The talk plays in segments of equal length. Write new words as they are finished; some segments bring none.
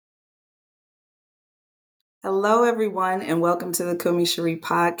Hello, everyone, and welcome to the Kumi Cherie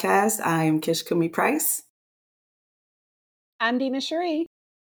podcast. I am Kish Kumi Price. I'm Dina Cherie.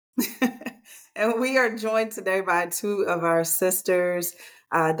 And we are joined today by two of our sisters,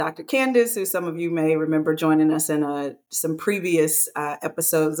 Dr. Candice, who some of you may remember joining us in some previous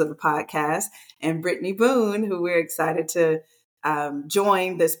episodes of the podcast, and Brittany Boone, who we're excited to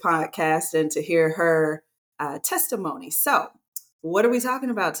join this podcast and to hear her testimony. So, what are we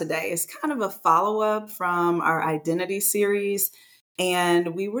talking about today? It's kind of a follow-up from our identity series.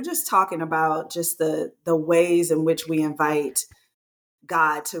 And we were just talking about just the ways in which we invite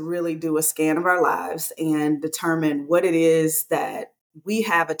God to really do a scan of our lives and determine what it is that we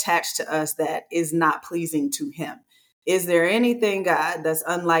have attached to us that is not pleasing to Him. Is there anything, God, that's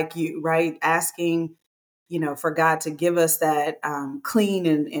unlike you, right? Asking, for God to give us that clean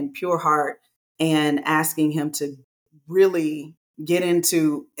and pure heart, and asking Him to really get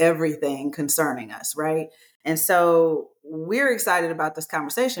into everything concerning us, right? And so we're excited about this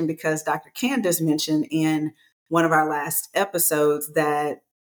conversation because Dr. Candice mentioned in one of our last episodes that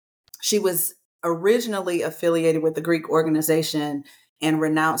she was originally affiliated with the Greek organization and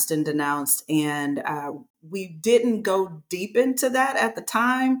renounced and denounced. And we didn't go deep into that at the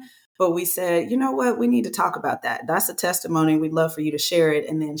time, but we said, you know what, we need to talk about that. That's a testimony. We'd love for you to share it.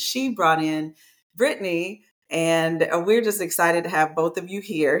 And then she brought in Brittany, and we're just excited to have both of you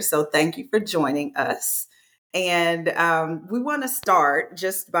here. So thank you for joining us. And we want to start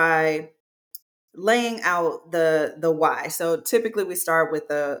just by laying out the why. So typically we start with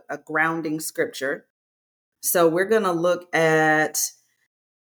a grounding scripture. So we're going to look at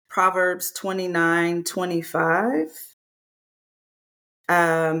Proverbs 29:25.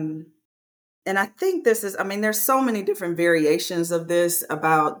 And I think there's so many different variations of this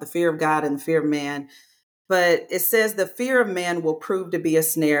about the fear of God and the fear of man. But it says the fear of man will prove to be a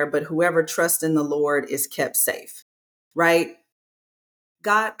snare, but whoever trusts in the Lord is kept safe, right?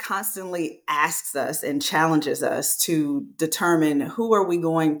 God constantly asks us and challenges us to determine who are we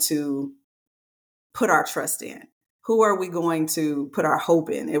going to put our trust in? Who are we going to put our hope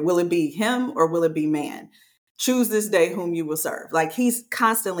in? And will it be Him or will it be man? Choose this day whom you will serve. Like He's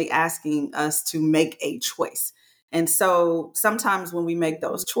constantly asking us to make a choice. And so sometimes when we make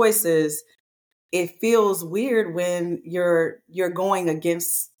those choices, it feels weird when you're going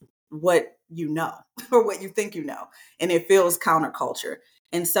against what you know or what you think you know, and it feels counterculture.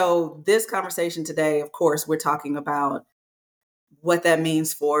 And so this conversation today, of course, we're talking about what that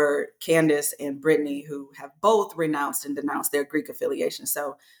means for Candice and Brittany, who have both renounced and denounced their Greek affiliation.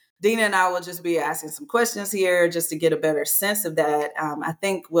 So Dina and I will just be asking some questions here just to get a better sense of that. I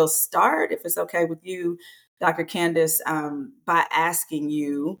think we'll start, if it's okay with you, Dr. Candice, by asking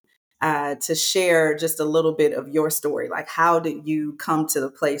you to share just a little bit of your story. Like, how did you come to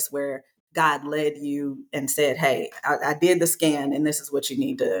the place where God led you and said, hey, I did the scan and this is what you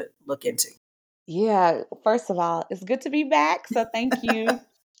need to look into? Yeah, first of all, it's good to be back. So thank you,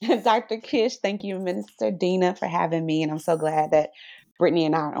 Dr. Kish. Thank you, Minister Dina, for having me. And I'm so glad that Brittany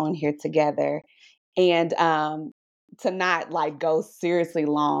and I are on here together. And to not like go seriously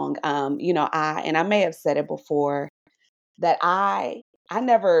long, I may have said it before that I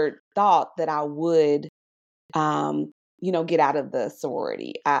never thought that I would get out of the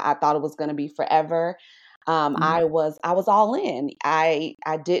sorority. I thought it was going to be forever. I was all in. I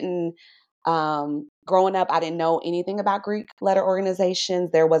didn't growing up, I didn't know anything about Greek letter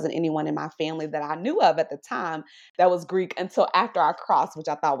organizations. There wasn't anyone in my family that I knew of at the time that was Greek until after I crossed, which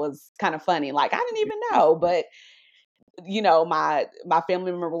I thought was kind of funny. Like I didn't even know, but my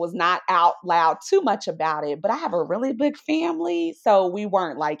family member was not out loud too much about it, but I have a really big family, so we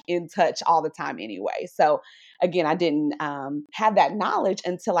weren't like in touch all the time anyway. So again, I didn't have that knowledge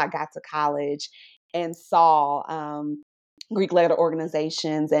until I got to college and saw Greek letter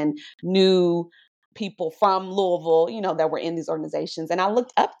organizations and knew people from Louisville, that were in these organizations, and I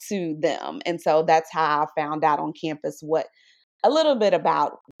looked up to them. And so that's how I found out on campus what a little bit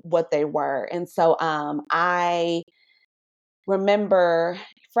about what they were. And so I remember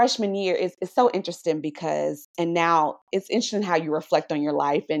freshman year is so interesting because, and now it's interesting how you reflect on your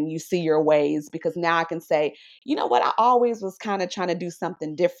life and you see your ways, because now I can say, you know what, I always was kind of trying to do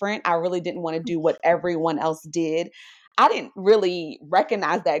something different. I really didn't want to do what everyone else did. I didn't really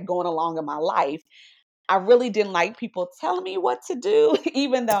recognize that going along in my life. I really didn't like people telling me what to do,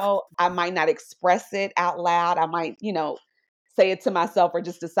 even though I might not express it out loud. I might, say it to myself or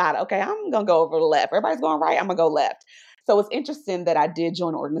just decide, okay, I'm going to go over to the left. Everybody's going right. I'm going to go left. So it's interesting that I did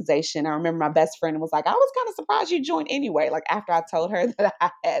join an organization. I remember my best friend was like, I was kind of surprised you joined anyway. Like after I told her that I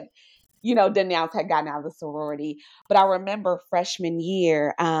had, Denounce had gotten out of the sorority. But I remember freshman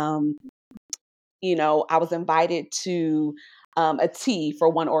year, I was invited to a tea for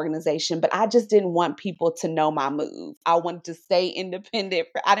one organization, but I just didn't want people to know my move. I wanted to stay independent.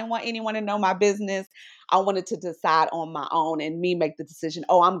 I didn't want anyone to know my business. I wanted to decide on my own and me make the decision,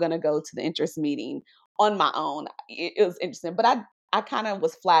 oh, I'm going to go to the interest meeting on my own. It was interesting, but I kind of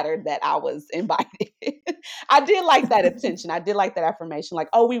was flattered that I was invited. I did like that attention. I did like that affirmation, like,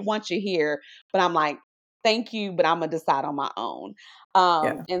 oh, we want you here. But I'm like, thank you, but I'm going to decide on my own.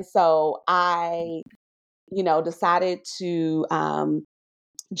 Yeah. And so I, decided to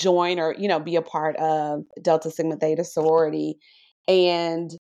join or, be a part of Delta Sigma Theta sorority.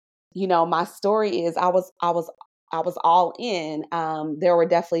 And, my story is I was all in. There were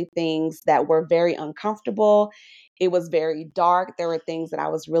definitely things that were very uncomfortable. It was very dark. There were things that I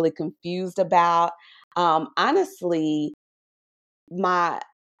was really confused about. Honestly,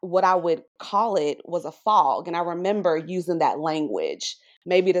 what I would call it was a fog. And I remember using that language.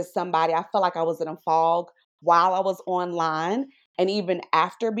 Maybe to somebody, I felt like I was in a fog while I was online and even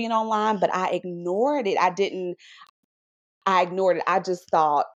after being online, but I ignored it. I ignored it. I just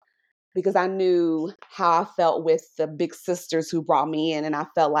thought, because I knew how I felt with the big sisters who brought me in. And I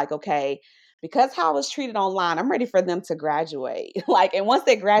felt like, okay, because how I was treated online, I'm ready for them to graduate. And once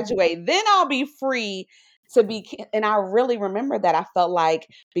they graduate, then I'll be free to be. And I really remember that I felt like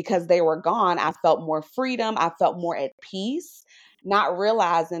because they were gone, I felt more freedom. I felt more at peace, not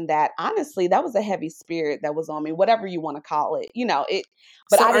realizing that honestly, that was a heavy spirit that was on me, whatever you want to call it,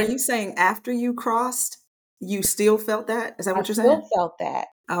 but So I are didn't, you saying after you crossed, you still felt that? Is that I what you're saying? still felt that.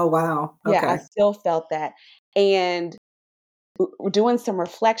 Oh, wow. Yeah, I Okay. still felt that. And doing some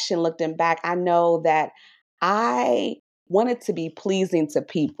reflection, looking back, I know that I wanted to be pleasing to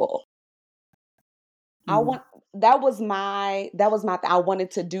people. I Mm. want I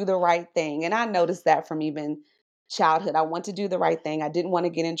wanted to do the right thing. And I noticed that from even childhood. I want to do the right thing. I didn't want to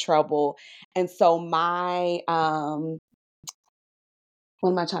get in trouble. And so what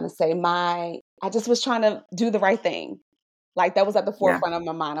am I trying to say? I just was trying to do the right thing. Like that was at the Yeah. forefront of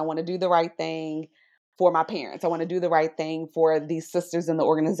my mind. I want to do the right thing for my parents. I want to do the right thing for these sisters in the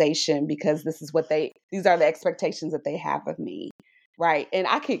organization because these are the expectations that they have of me. Right. And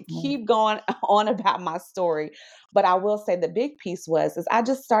I could Mm. keep going on about my story, but I will say the big piece is I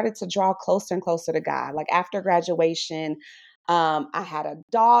just started to draw closer and closer to God. Like after graduation, I had a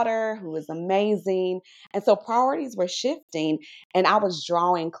daughter who was amazing. And so priorities were shifting and I was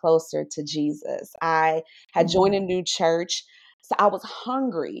drawing closer to Jesus. I had joined Mm. a new church. So I was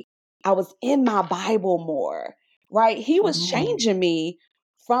hungry. I was in my Bible more, right? He was Mm. changing me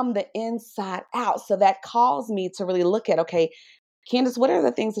from the inside out. So that caused me to really look at, okay, Candice, what are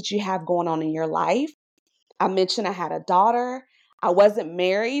the things that you have going on in your life? I mentioned I had a daughter. I wasn't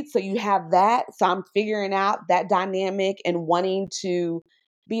married. So you have that. So I'm figuring out that dynamic and wanting to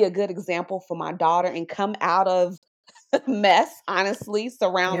be a good example for my daughter and come out of mess, honestly, Yeah.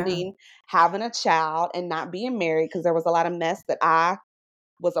 surrounding having a child and not being married because there was a lot of mess that I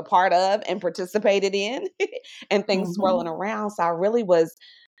was a part of and participated in and things Hmm. swirling around. So I really was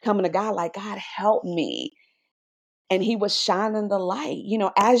coming to God like, God, help me. And he was shining the light.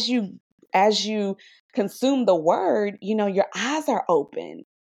 As you consume the word, your eyes are open,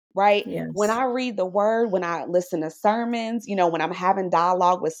 right? When Yes. I read the word, when I listen to sermons, when I'm having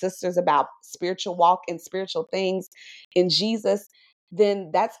dialogue with sisters about spiritual walk and spiritual things in Jesus,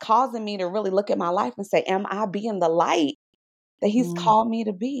 then that's causing me to really look at my life and say, am I being the light that he's Mm. called me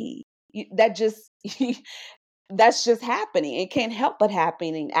to be? That just that's just happening. It can't help but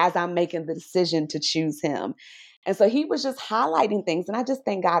happening as I'm making the decision to choose him. And so he was just highlighting things. And I just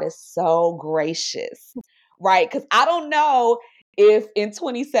think God is so gracious, right? Because I don't know if in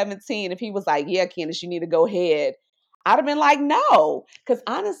 2017, if he was like, yeah, Candice, you need to go ahead. I'd have been like, no. Because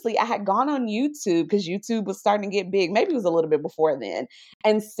honestly, I had gone on YouTube because YouTube was starting to get big. Maybe it was a little bit before then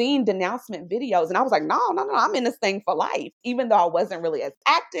and seen denouncement videos. And I was like, no, no, no, I'm in this thing for life, even though I wasn't really as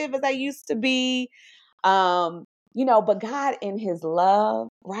active as I used to be. But God in his love,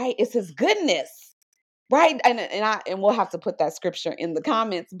 right? It's his goodness, right? And we'll have to put that scripture in the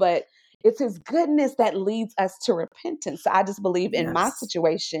comments, but it's his goodness that leads us to repentance. So I just believe in my Yes.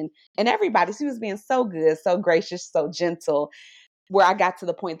 situation and everybody, she was being so good, so gracious, so gentle, where I got to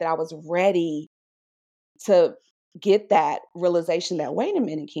the point that I was ready to get that realization that, wait a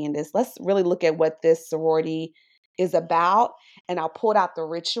minute, Candice, let's really look at what this sorority is about. And I pulled out the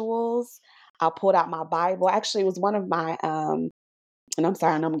rituals. I pulled out my Bible. Actually, it was one of my, and I'm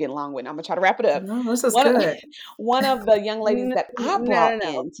sorry, I know I'm getting long-winded. I'm gonna try to wrap it up. No, this is One of, good. one of the young ladies No, that I brought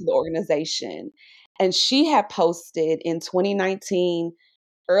no, no. into the organization, and she had posted in 2019,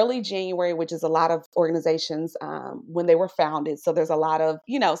 early January, which is a lot of organizations when they were founded. So there's a lot of,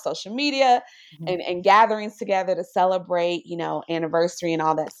 social media Mhm. and gatherings together to celebrate, anniversary and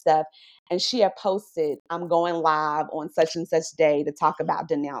all that stuff. And she had posted, I'm going live on such and such day to talk about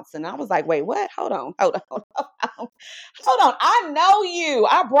denouncing. And I was like, wait, what? Hold on. Hold on. I know you.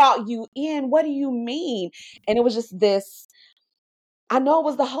 I brought you in. What do you mean? And it was just this, I know it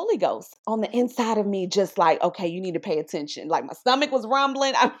was the Holy Ghost on the inside of me, just like, okay, you need to pay attention. Like my stomach was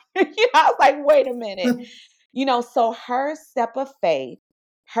rumbling. I was like, wait a minute. So her step of faith,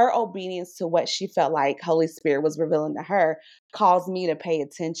 her obedience to what she felt like Holy Spirit was revealing to her caused me to pay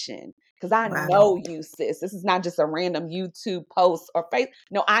attention. Because I Wow. know you, sis. This is not just a random YouTube post or face.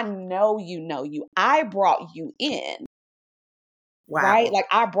 No, I know you know you. I brought you in, right? Wow. Like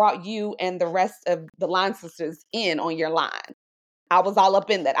I brought you and the rest of the line sisters in on your line. I was all up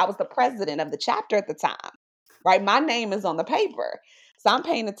in that. I was the president of the chapter at the time, right? My name is on the paper. So I'm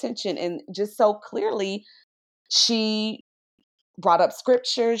paying attention. And just so clearly, she brought up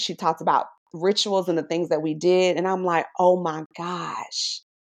scripture. She talked about rituals and the things that we did. And I'm like, oh my gosh.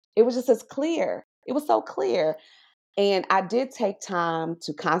 It was just as clear. It was so clear. And I did take time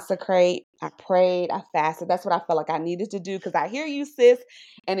to consecrate. I prayed, I fasted. That's what I felt like I needed to do because I hear you, sis,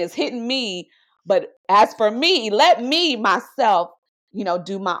 and it's hitting me. But as for me, let me myself,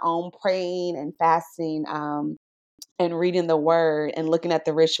 do my own praying and fasting and reading the word and looking at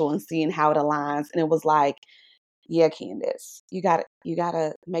the ritual and seeing how it aligns. And it was like, yeah, Candice, you gotta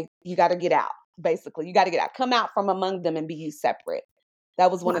get out. Basically, you got to get out. Come out from among them and be you separate. That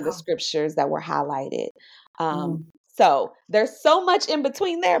was one of the Wow. scriptures that were highlighted. Mm. So there's so much in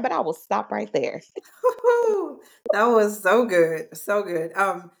between there, but I will stop right there. Woo-hoo. That was so good. So good.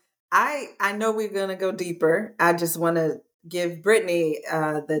 I know we're gonna go deeper. I just want to give Brittany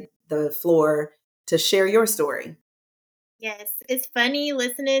the floor to share your story. Yes, it's funny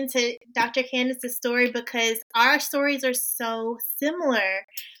listening to Dr. Candice's story because our stories are so similar.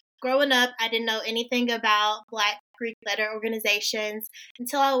 Growing up, I didn't know anything about Black Greek letter organizations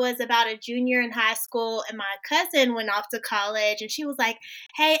until I was about a junior in high school, and my cousin went off to college, and she was like,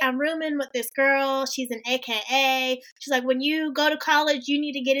 "Hey, I'm rooming with this girl. She's an AKA. She's like, when you go to college, you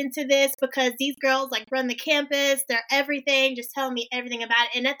need to get into this because these girls like run the campus. They're everything. Just tell me everything about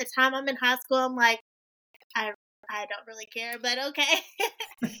it." And at the time, I'm in high school. I'm like, I I don't really care, but okay.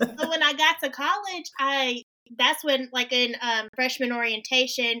 So when I got to college, I that's when like in freshman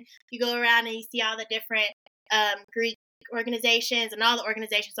orientation, you go around and you see all the different Greek organizations and all the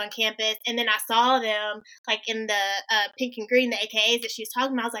organizations on campus, and then I saw them like in the pink and green, the AKAs that she was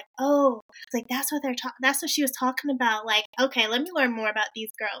talking about. I was like, oh, it's like that's what that's what she was talking about. Like, okay, let me learn more about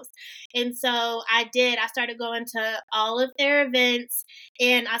these girls. And so I did. I started going to all of their events,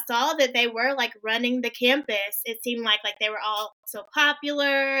 and I saw that they were like running the campus. It seemed like they were all so popular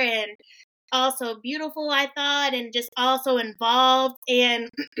and also beautiful, I thought, and just also involved. And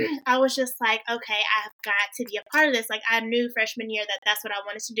I was just like, okay, I've got to be a part of this. Like, I knew freshman year that that's what I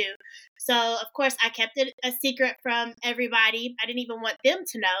wanted to do. So, of course, I kept it a secret from everybody. I didn't even want them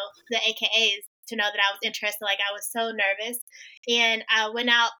to know, the AKAs, to know that I was interested. Like, I was so nervous. And I went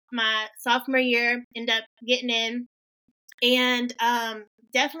out my sophomore year, ended up getting in. And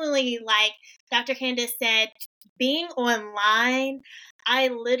definitely, like Dr. Candice said, being online, I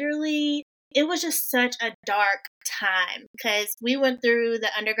literally, it was just such a dark time because we went through the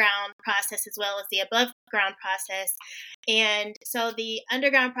underground process as well as the above ground process. And so the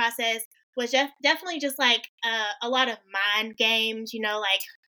underground process was definitely just like a lot of mind games, like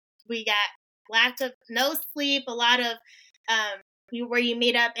we got lack of no sleep, a lot of where you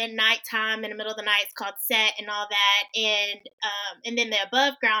meet up at nighttime in the middle of the night. It's called set and all that, and then the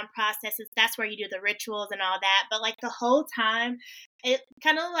above ground processes. That's where you do the rituals and all that. But like the whole time, it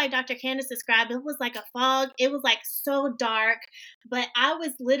kind of like Dr. Candice described. It was like a fog. It was like so dark. But I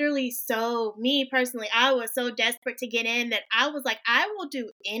was literally me personally, I was so desperate to get in that I was like, I will do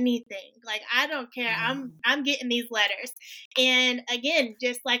anything. Like I don't care. Wow. I'm getting these letters. And again,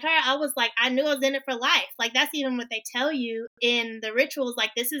 just like her, I was like, I knew I was in it for life. Like that's even what they tell you in the rituals.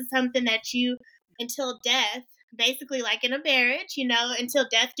 Like this is something that you, until death, basically like in a marriage, until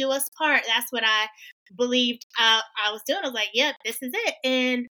death do us part. That's what I believed I was doing. I was like, yep, this is it.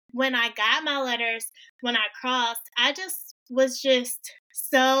 And when I got my letters, when I crossed, I just was just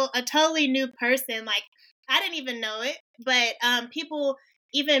so a totally new person. Like I didn't even know it, but people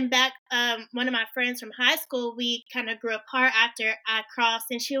even back, one of my friends from high school, we kind of grew apart after I crossed,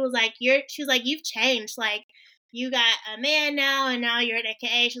 and she was like, you've changed. Like, you got a man now, and now you're an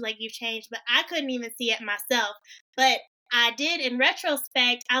AKA. She's like, you've changed. But I couldn't even see it myself. But I did in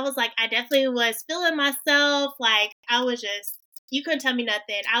retrospect. I was like, I definitely was feeling myself. Like, I was just you couldn't tell me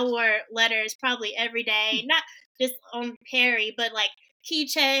nothing. I wore letters probably every day, not just on Perry, but like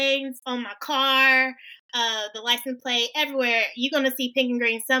keychains on my car, the license plate, everywhere. You're going to see pink and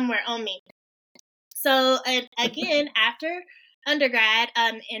green somewhere on me. So again, after undergrad,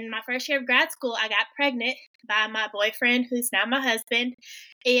 in my first year of grad school, I got pregnant by my boyfriend, who's now my husband.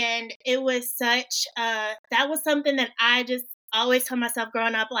 And it was that was something that I just always told myself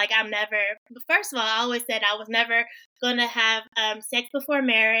growing up, like first of all, I always said I was never going to have sex before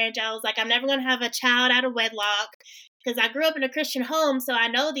marriage. I was like, I'm never going to have a child out of wedlock. Because I grew up in a Christian home, so I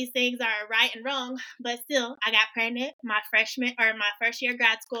know these things are right and wrong. But still, I got pregnant my first year of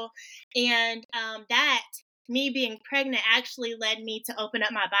grad school, and me being pregnant actually led me to open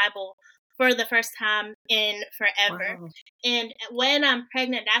up my Bible for the first time in forever. Wow. And when I'm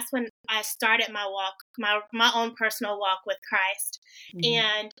pregnant, that's when I started my walk, my own personal walk with Christ. Mm-hmm.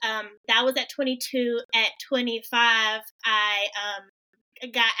 And that was at 22. At 25, I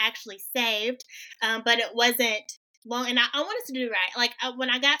got actually saved, but it wasn't long, and I wanted to do right. Like when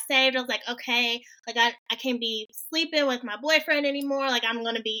I got saved, I was like, okay, like I can't be sleeping with my boyfriend anymore. Like I'm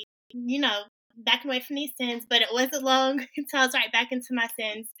gonna be, backing away from these sins. But it wasn't long until I was right back into my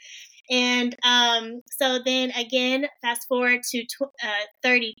sins. And so then again, fast forward to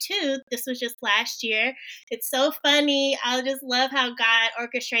 32. This was just last year. It's so funny. I just love how God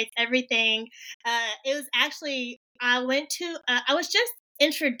orchestrates everything. It was actually I was just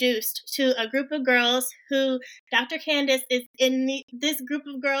introduced to a group of girls who Dr. Candice is in this group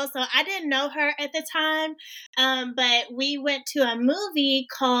of girls. So I didn't know her at the time, but we went to a movie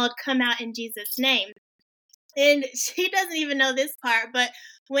called Come Out in Jesus' Name. And she doesn't even know this part, but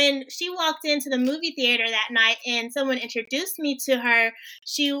when she walked into the movie theater that night and someone introduced me to her,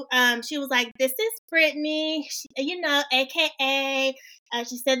 she was like, "This is Brittany, AKA."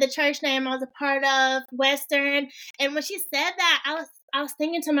 She said the church name I was a part of, Western. And when she said that, I was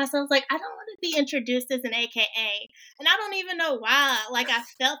thinking to myself, like, I don't want to be introduced as an AKA. And I don't even know why, like, I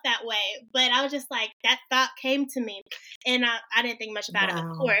felt that way. But I was just like, that thought came to me. And I didn't think much about it,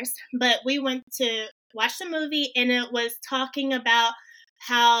 of course. But we went to watch the movie, and it was talking about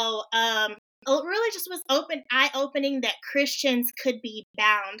how it really just was eye-opening that Christians could be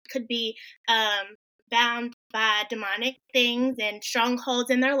bound by demonic things and strongholds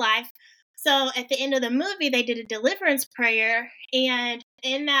in their life. So at the end of the movie, they did a deliverance prayer. And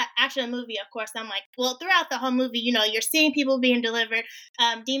in that, after the movie, of course, I'm like, well, throughout the whole movie, you're seeing people being delivered,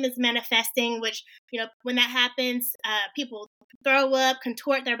 demons manifesting, which, when that happens, people throw up,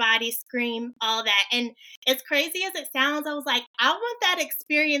 contort their bodies, scream, all that. And as crazy as it sounds, I was like, I want that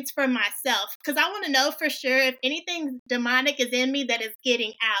experience for myself, because I want to know for sure if anything demonic is in me that is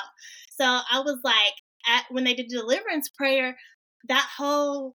getting out. So I was like, when they did deliverance prayer, that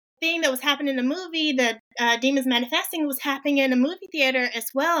whole thing that was happening in the movie, the demons manifesting, was happening in a movie theater as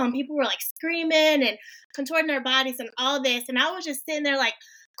well. And people were like screaming and contorting their bodies and all this. And I was just sitting there like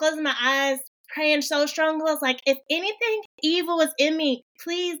closing my eyes, praying so strongly. I was like, if anything evil is in me,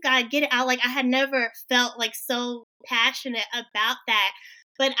 please, God, get it out. Like I had never felt like so passionate about that,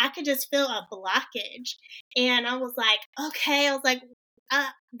 but I could just feel a blockage. And I was like, okay,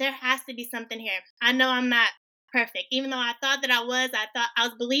 there has to be something here. I know I'm not perfect. Even though I thought that I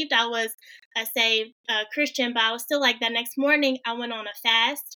was believed I was a saved Christian, but I was still like that next morning I went on a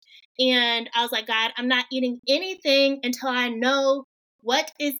fast, and I was like, God, I'm not eating anything until I know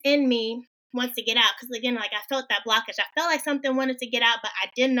what is in me wants to get out. Because again, like I felt that blockage. I felt like something wanted to get out, but I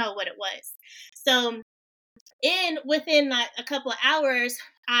didn't know what it was. So within like a couple of hours,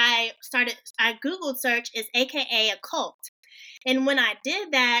 I Googled search is AKA a cult. And when I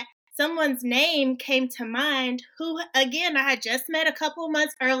did that, someone's name came to mind who, again, I had just met a couple of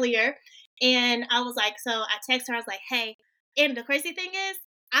months earlier. And I was like, so I texted her, I was like, hey. And the crazy thing is,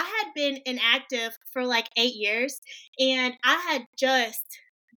 I had been inactive for like 8 years, and I had just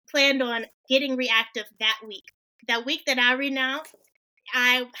planned on getting reactive that week. That week that I renounced,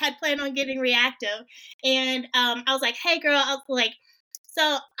 I had planned on getting reactive. And I was like, hey, girl, I was like,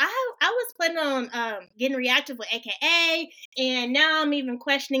 so I was planning on getting reactive with AKA, and now I'm even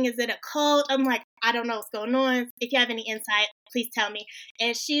questioning, is it a cult? I'm like, I don't know what's going on. If you have any insight, please tell me.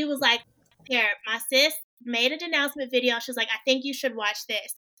 And she was like, here, my sis made a denouncement video. She was like, I think you should watch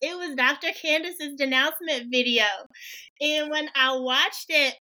this. It was Dr. Candice's denouncement video. And when I watched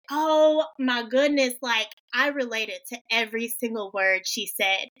it, oh my goodness, like I related to every single word she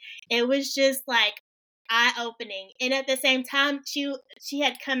said. It was just like eye-opening. And at the same time, she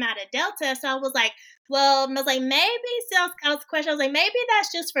had come out of Delta, so I was like, well, I was like, maybe, so I was questioning, I was like, maybe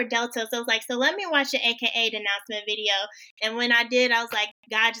that's just for Delta. So I was like, so let me watch the AKA denouncement video. And when I did, I was like,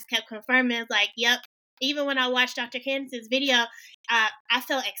 God just kept confirming. It was like, yep, even when I watched Dr. Candice's video, I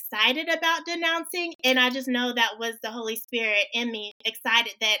felt excited about denouncing, and I just know that was the Holy Spirit in me,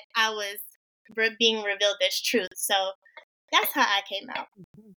 excited that I was being revealed as truth. So that's how I came out.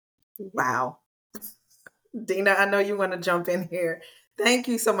 Wow. Dina, I know you want to jump in here. Thank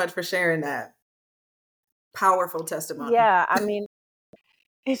you so much for sharing that powerful testimony. Yeah, I mean,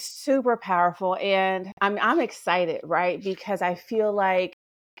 it's super powerful. And I'm excited, right? Because I feel like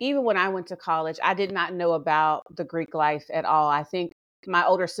even when I went to college, I did not know about the Greek life at all. I think my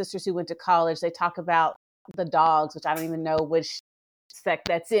older sisters who went to college, they talk about the dogs, which I don't even know which sect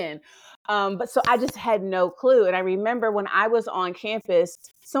that's in. But so I just had no clue. And I remember when I was on campus,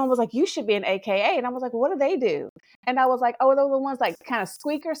 someone was like, you should be an AKA. And I was like, what do they do? And I was like, oh, are those the ones like kind of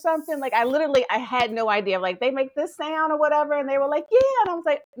squeak or something? Like I had no idea. Like they make this sound or whatever. And they were like, yeah. And I was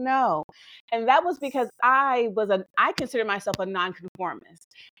like, no. And that was because I consider myself a nonconformist.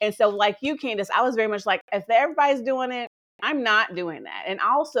 And so like you, Candice, I was very much like, if everybody's doing it, I'm not doing that. And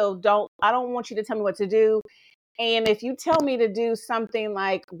also I don't want you to tell me what to do. And if you tell me to do something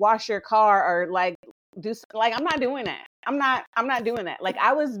like wash your car or like I'm not doing that. I'm not doing that. Like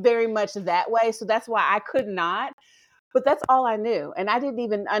I was very much that way. So that's why I could not, but that's all I knew. And I didn't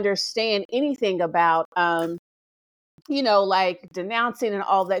even understand anything about, like denouncing and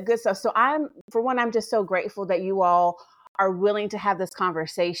all that good stuff. So I'm just so grateful that you all are willing to have this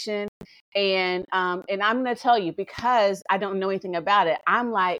conversation. And I'm going to tell you, because I don't know anything about it,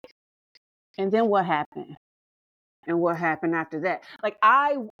 I'm like, and then what happened? And what happened after that? Like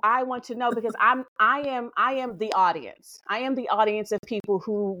I want to know, because I am the audience. I am the audience of people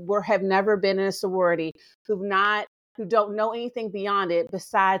who have never been in a sorority, who don't know anything beyond it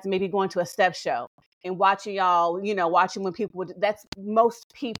besides maybe going to a step show and watching y'all, watching when people would, that's most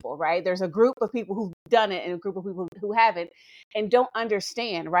people, right? There's a group of people who've done it and a group of people who haven't and don't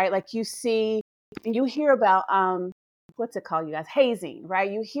understand, right? Like you see, you hear about, what's it called, you guys? Hazing,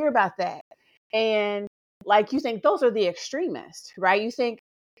 right? You hear about that. And like, you think those are the extremists, right? You think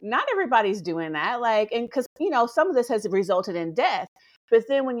not everybody's doing that. Like, and because, some of this has resulted in death. But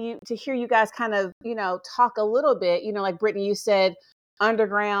then to hear you guys kind of, talk a little bit, like Brittany, you said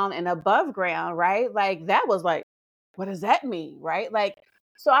underground and above ground, right? Like that was like, what does that mean? Right? Like,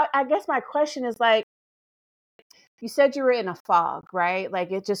 so I guess my question is like, you said you were in a fog, right?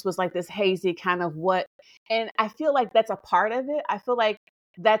 Like it just was like this hazy kind of and I feel like that's a part of it. I feel like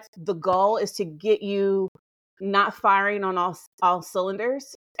that's the goal, is to get you not firing on all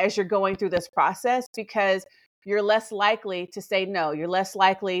cylinders as you're going through this process, because you're less likely to say no. You're less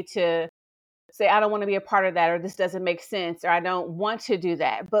likely to say, I don't want to be a part of that, or this doesn't make sense, or I don't want to do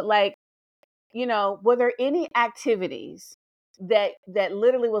that. But like, were there any activities that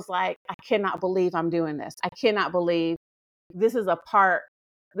literally was like, I cannot believe I'm doing this. I cannot believe this is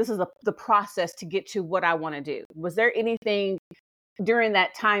the process to get to what I want to do. Was there anything during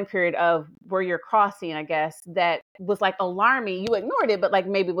that time period of where you're crossing, I guess, that was like alarming? You ignored it, but like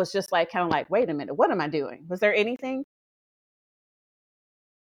maybe it was just like kind of like, wait a minute, what am I doing? Was there anything?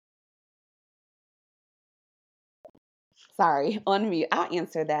 Sorry, on mute. I'll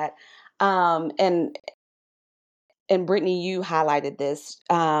answer that. And Brittany, you highlighted this.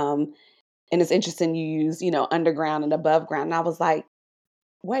 And it's interesting you use, underground and above ground. And I was like,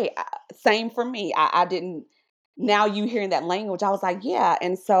 wait, same for me. I didn't, now you hearing that language, I was like, yeah.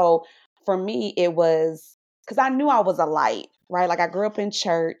 And so for me, it was because I knew I was a light, right? Like I grew up in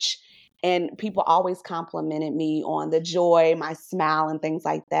church and people always complimented me on the joy, my smile and things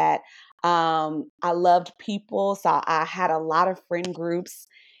like that. I loved people. So I had a lot of friend groups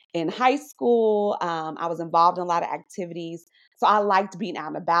in high school. I was involved in a lot of activities. So I liked being out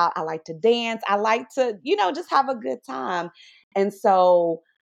and about. I liked to dance. I liked to, just have a good time. And so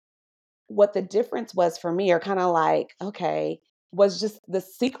what the difference was for me, or kind of like, okay, was just the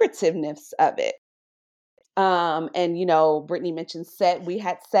secretiveness of it. And Brittany mentioned set. We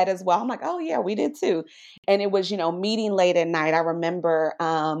had set as well. I'm like, oh yeah, we did too. And it was, meeting late at night. I remember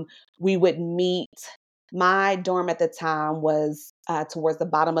we would meet. My dorm at the time was towards the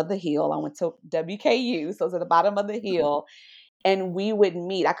bottom of the hill. I went to WKU, so it was at the bottom of the hill. And we would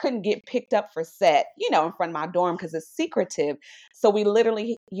meet. I couldn't get picked up for set, in front of my dorm because it's secretive. So we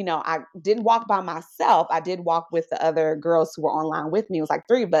literally, I didn't walk by myself. I did walk with the other girls who were online with me. It was like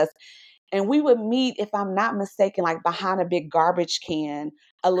 3 of us. And we would meet, if I'm not mistaken, like behind a big garbage can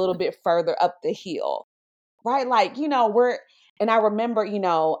a little bit further up the hill, right? Like, and I remember,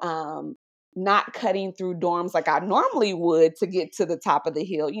 not cutting through dorms like I normally would to get to the top of the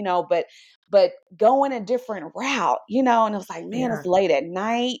hill, but going a different route, and it was like, man, It's late at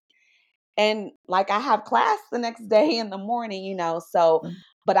night. And like I have class the next day in the morning, so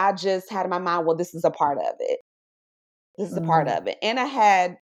But I just had in my mind, well, this is a part of it. This is a part of it. And I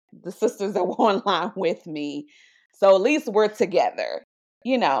had the sisters that were online with me. So at least we're together,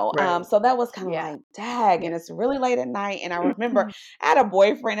 Right. so that was kind of Yeah. like, dag, and it's really late at night. And I remember I had a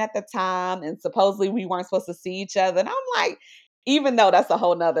boyfriend at the time, and supposedly we weren't supposed to see each other. And I'm like, even though that's a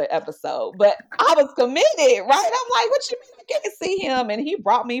whole nother episode, but I was committed, right? I'm like, what you mean I can't see him? And he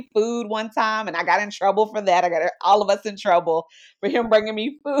brought me food one time, and I got in trouble for that. I got all of us in trouble for him bringing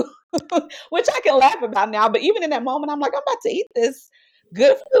me food, which I can laugh about now. But even in that moment, I'm like, I'm about to eat this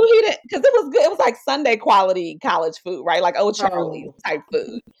good food. He didn't, because it was good. It was like Sunday quality college food, right? Like Old Charlie Oh, type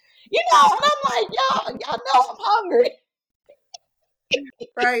food, and I'm like, y'all know I'm hungry.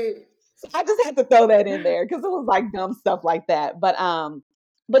 right. So I just had to throw that in there because it was like dumb stuff like that. But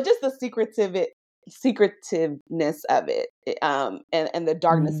just the secretiveness of it, and the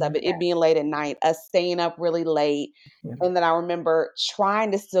darkness of it being late at night, us staying up really late. Yeah. And then I remember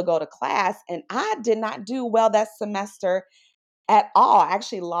trying to still go to class, and I did not do well that semester at all. I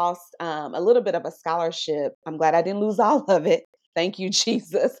actually lost a little bit of a scholarship. I'm glad I didn't lose all of it. Thank you,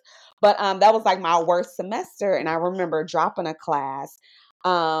 Jesus. But that was like my worst semester. And I remember dropping a class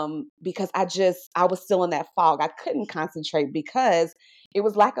because I was still in that fog. I couldn't concentrate because it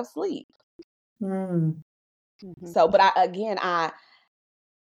was lack of sleep. Mm. So, but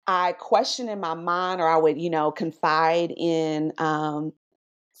I question in my mind, or I would, confide in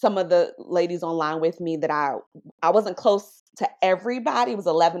some of the ladies online with me that I wasn't close to everybody. It was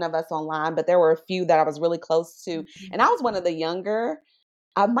 11 of us online, but there were a few that I was really close to. And I was one of the younger.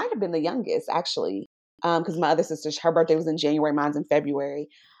 I might have been the youngest actually, because my other sister, her birthday was in January, mine's in February.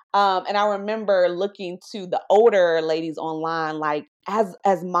 And I remember looking to the older ladies online, like as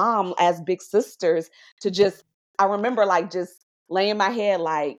mom, as big sisters, to just, I remember like just laying my head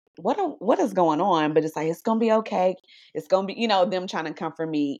like, what is going on? But it's like, it's gonna be okay. It's gonna be, them trying to comfort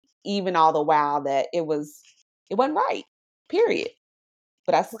me, even all the while that it wasn't right. Period.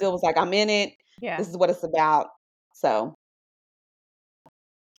 But I still was like, I'm in it. Yeah. This is what it's about. So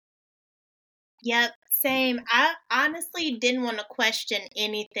Yep, same. I honestly didn't want to question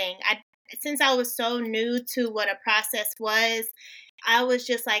anything. Since I was so new to what a process was, I was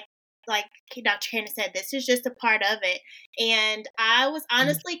just like Dr. Candice said, this is just a part of it. And I was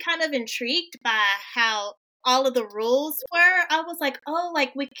honestly kind of intrigued by how all of the rules were. I was like, oh,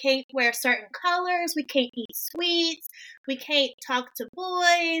 like we can't wear certain colors, we can't eat sweets, we can't talk to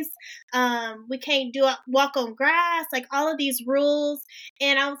boys, we can't walk on grass, like all of these rules.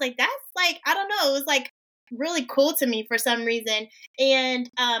 And I was like, that's like, I don't know, it was like really cool to me for some reason. And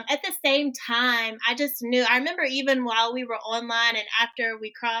at the same time, I just knew, I remember even while we were online and after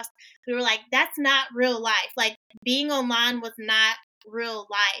we crossed, we were like, that's not real life. Like being online was not real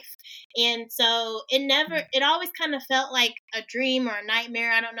life. And so it always kind of felt like a dream or a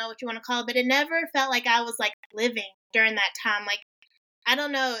nightmare. I don't know what you want to call it, but it never felt like I was like living during that time. Like, I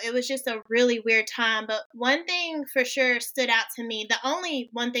don't know. It was just a really weird time. But one thing for sure stood out to me. The only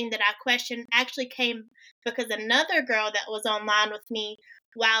one thing that I questioned actually came because another girl that was online with me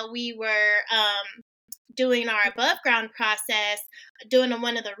while we were doing our above ground process, doing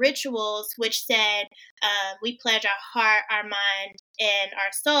one of the rituals, which said we pledge our heart, our mind, and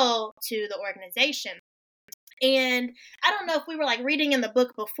our soul to the organization. And I don't know if we were like reading in the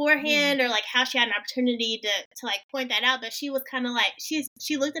book beforehand or like how she had an opportunity to like point that out, but she was kind of like, she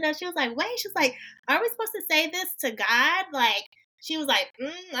looked at us, she was like, wait, she's like, are we supposed to say this to God? Like, she was like,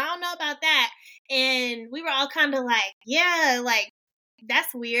 I don't know about that. And we were all kind of like, yeah, like,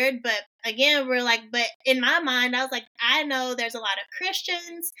 that's weird. But again, we're like, but in my mind, I was like, I know there's a lot of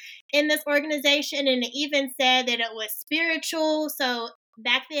Christians in this organization, and it even said that it was spiritual. So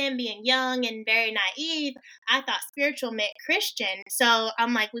back then, being young and very naive, I thought spiritual meant Christian. So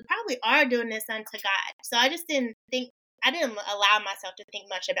I'm like, we probably are doing this unto God. So I didn't allow myself to think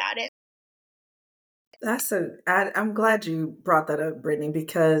much about it. I'm glad you brought that up, Brittany,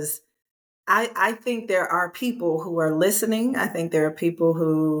 because I think there are people who are listening. I think there are people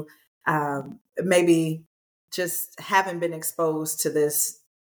who maybe just haven't been exposed to this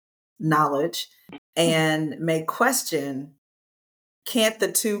knowledge and may question, can't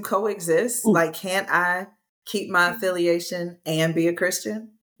the two coexist? Like, can't I keep my affiliation and be a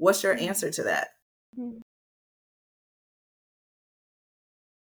Christian? What's your answer to that?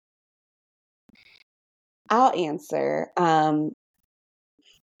 I'll answer.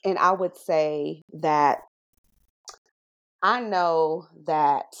 And I would say that I know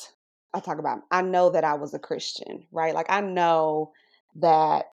that I know that I was a Christian, right? Like I know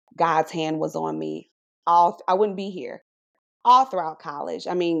that God's hand was on me. I wouldn't be here all throughout college.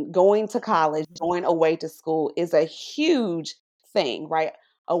 I mean, going to college, going away to school is a huge thing, right?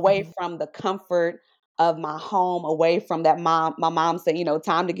 away from the comfort of my home, away from that my mom said,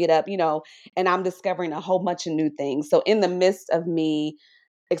 time to get up, and I'm discovering a whole bunch of new things. So in the midst of me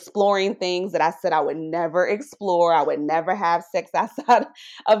exploring things that I said I would never explore, I would never have sex outside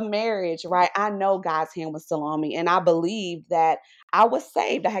of marriage, right? I know God's hand was still on me. And I believe that I was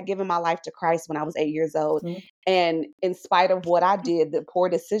saved. I had given my life to Christ when I was 8 years old. Mm-hmm. And in spite of what I did, the poor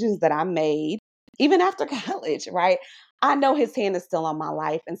decisions that I made, even after college, right? I know his hand is still on my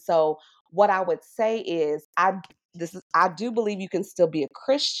life. And so what I would say is I do believe you can still be a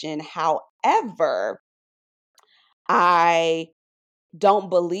Christian. However, I don't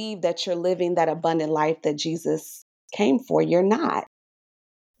believe that you're living that abundant life that Jesus came for. You're not.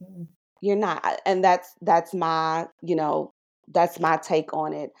 You're not. And that's my, that's my take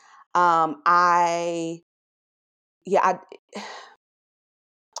on it. I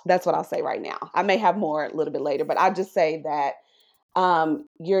that's what I'll say right now. I may have more a little bit later, but I'll just say that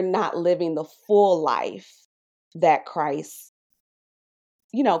you're not living the full life that Christ,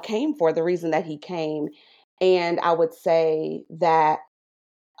 came for, the reason that he came. And I would say that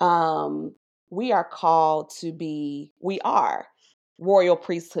we are called to we are royal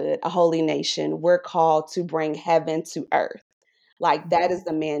priesthood, a holy nation. We're called to bring heaven to earth. Like that is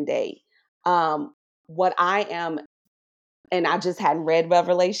the mandate. What I am, and I just hadn't read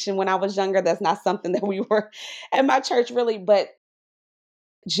Revelation when I was younger. That's not something that we were at my church really, but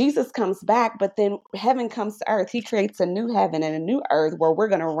Jesus comes back, but then heaven comes to earth. He creates a new heaven and a new earth where we're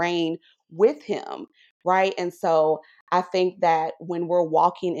going to reign with him, right? And so I think that when we're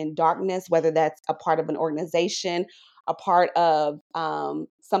walking in darkness, whether that's a part of an organization, a part of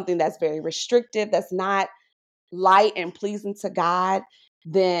something that's very restrictive, that's not light and pleasing to God,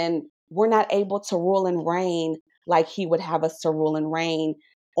 then we're not able to rule and reign like he would have us to rule and reign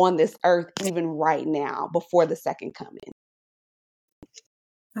on this earth, even right now, before the second coming.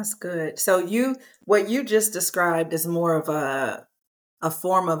 That's good. So what you just described is more of a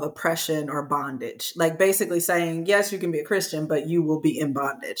form of oppression or bondage. Like basically saying, yes, you can be a Christian, but you will be in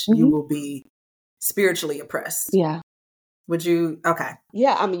bondage. Mm-hmm. You will be spiritually oppressed. Yeah. Would you? Okay.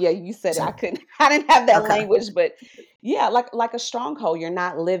 Yeah. I mean, yeah, you said it. I didn't have that Okay. language, but yeah, like a stronghold. You're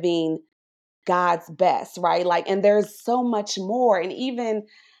not living God's best, right? Like, and there's so much more. And even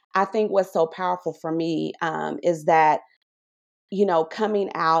I think what's so powerful for me is that,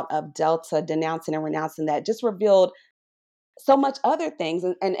 coming out of Delta, denouncing and renouncing, that just revealed so much other things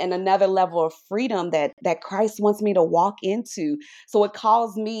and another level of freedom that Christ wants me to walk into. So it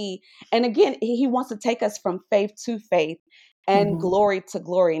calls me, and again, he wants to take us from faith to faith and glory to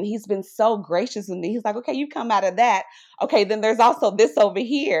glory. And he's been so gracious with me. He's like, okay, you come out of that. Okay, then there's also this over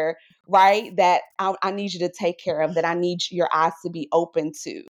here, right? That I need you to take care of, that I need your eyes to be open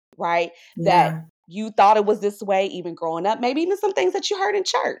to, right? Yeah. That you thought it was this way, even growing up, maybe even some things that you heard in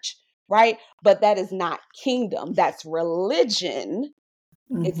church, right? But that is not kingdom. That's religion.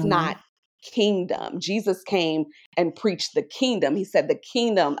 It's not kingdom. Jesus came and preached the kingdom. He said the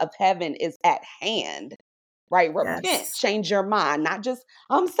kingdom of heaven is at hand, right? Repent, Yes. change your mind. Not just,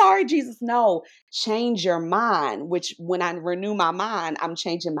 I'm sorry, Jesus. No, change your mind, which when I renew my mind, I'm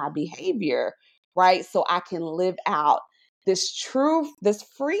changing my behavior, right? So I can live out this truth, this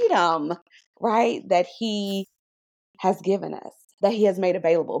freedom, right? That he has given us, that he has made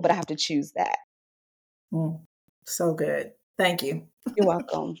available, but I have to choose that. So good. Thank you. You're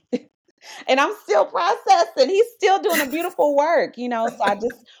welcome. And I'm still processing. He's still doing a beautiful work, So I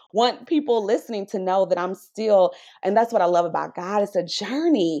just want people listening to know that I'm still, and that's what I love about God. It's a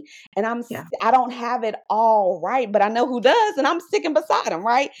journey, and I don't have it all right, but I know who does, and I'm sticking beside him,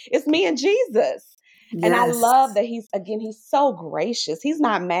 right? It's me and Jesus. Yes. And I love that he's so gracious. He's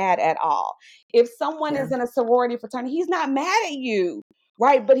not mad at all. If someone is in a sorority fraternity, he's not mad at you,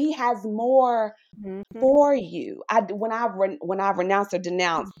 right? But he has more for you. When I renounced or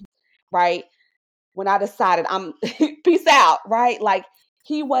denounced, right? When I decided I'm peace out, right? Like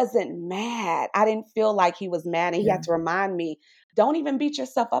he wasn't mad. I didn't feel like he was mad. And he had to remind me, don't even beat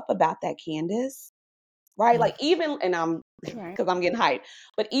yourself up about that, Candice. Right? Like even, and because I'm getting hyped,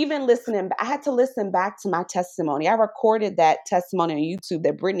 but even listening, I had to listen back to my testimony. I recorded that testimony on YouTube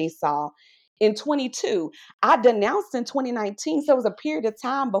that Brittany saw in 22. I denounced in 2019. So it was a period of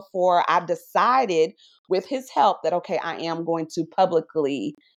time before I decided with his help that, okay, I am going to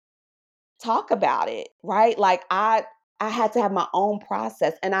publicly talk about it, right? Like I had to have my own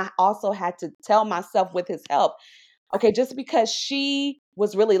process. And I also had to tell myself with his help, okay, just because she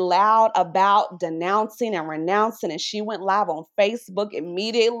was really loud about denouncing and renouncing and she went live on Facebook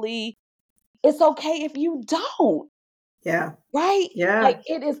immediately, it's okay if you don't. Yeah. Right? Yeah. Like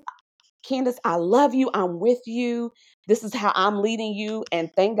it is, Candice, I love you. I'm with you. This is how I'm leading you. And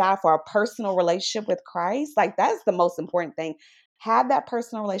thank God for a personal relationship with Christ. Like, that's the most important thing. Have that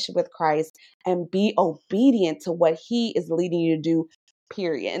personal relationship with Christ and be obedient to what he is leading you to do,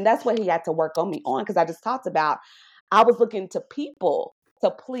 period. And that's what he had to work on me on, because I just talked about, I was looking to people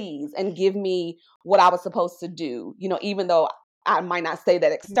to please and give me what I was supposed to do, even though I might not say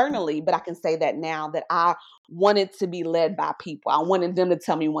that externally, but I can say that now, that I wanted to be led by people. I wanted them to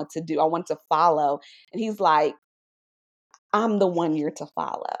tell me what to do. I wanted to follow. And he's like, I'm the one you're to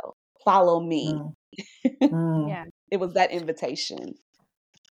follow. Follow me. Mm. It was that invitation.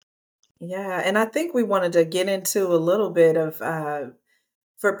 Yeah. And I think we wanted to get into a little bit of,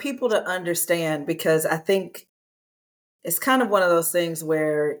 for people to understand, because I think it's kind of one of those things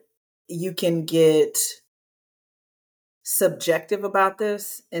where you can get subjective about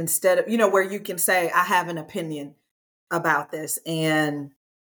this instead of, where you can say, I have an opinion about this, and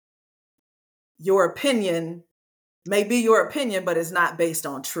your opinion may be your opinion, but it's not based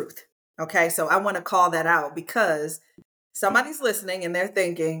on truth. Okay. So I want to call that out, because somebody's listening and they're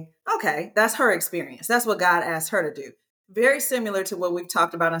thinking, okay, that's her experience. That's what God asked her to do. Very similar to what we've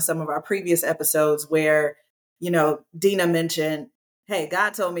talked about in some of our previous episodes where, Dina mentioned, hey,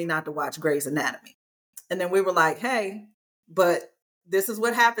 God told me not to watch Grey's Anatomy. And then we were like, hey, but this is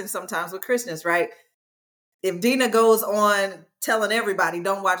what happens sometimes with Christians, right? If Dina goes on telling everybody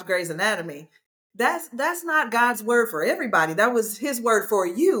don't watch Grey's Anatomy, that's not God's word for everybody. That was his word for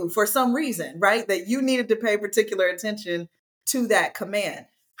you for some reason, right? That you needed to pay particular attention to that command.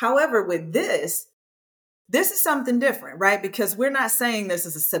 However, with this is something different, right? Because we're not saying this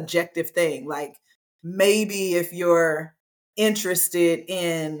is a subjective thing. Like, maybe if you're interested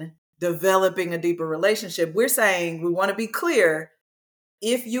in developing a deeper relationship, we're saying we want to be clear.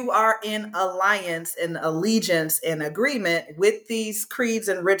 If you are in alliance and allegiance and agreement with these creeds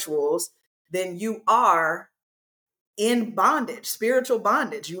and rituals, then you are in bondage, spiritual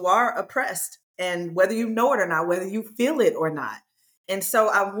bondage. You are oppressed. And whether you know it or not, whether you feel it or not. And so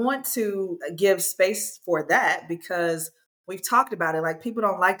I want to give space for that, because we've talked about it. Like, people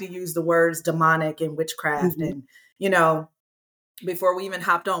don't like to use the words demonic and witchcraft. Mm-hmm. And, before we even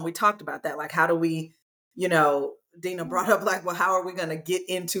hopped on, we talked about that. Like, how do we, Dina brought up, like, well, how are we going to get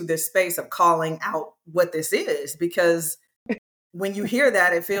into this space of calling out what this is? Because when you hear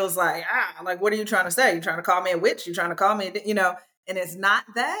that, it feels like, what are you trying to say? You're trying to call me a witch? You're trying to call me, and it's not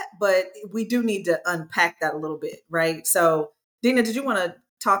that, but we do need to unpack that a little bit, right? So, Dina, did you want to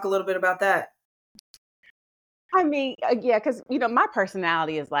talk a little bit about that? I mean, yeah, because, my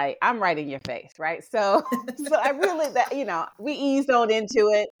personality is like, I'm right in your face, right? So I really, we eased on into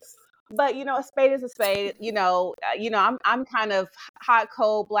it. But, a spade is a spade. I'm kind of hot,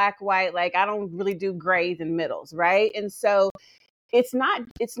 cold, black, white. Like, I don't really do grays and middles, right? And so it's not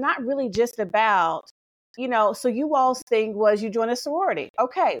really just about, so you all's thing was you joined a sorority.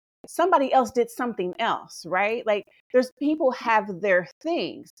 Okay. Somebody else did something else, right? Like, there's people have their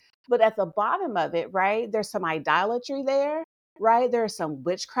things, but at the bottom of it, right, there's some idolatry there, right? There's some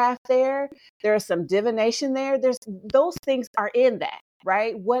witchcraft there. There's some divination there. Those things are in that,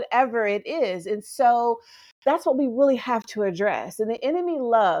 right? Whatever it is. And so that's what we really have to address. And the enemy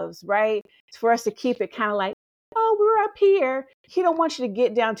loves, right, for us to keep it kind of like, oh, we're up here. He don't want you to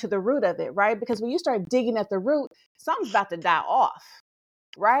get down to the root of it, right? Because when you start digging at the root, something's about to die off,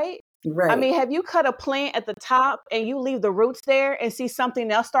 right? Right. I mean, have you cut a plant at the top and you leave the roots there and see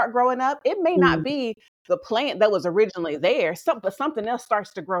something else start growing up? It may not be the plant that was originally there, but something else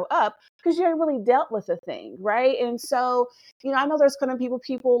starts to grow up because you haven't really dealt with the thing, right? And so, I know there's going to be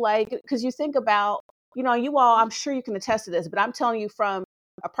people like, because you think about, you all, I'm sure you can attest to this, but I'm telling you from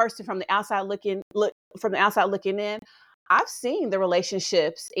a person from the outside looking in, I've seen the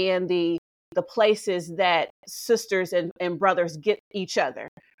relationships and the places that sisters and brothers get each other,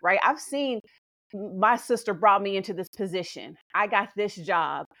 right? I've seen my sister brought me into this position. I got this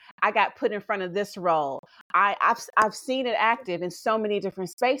job. I got put in front of this role. I've seen it active in so many different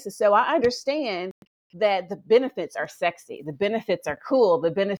spaces. So I understand that the benefits are sexy. The benefits are cool.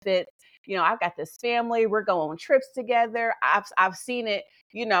 The benefits, I've got this family. We're going on trips together. I've seen it,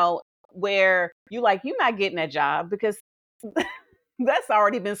 where you not getting that job because that's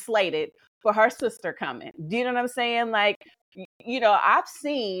already been slated for her sister coming. Do you know what I'm saying? Like, I've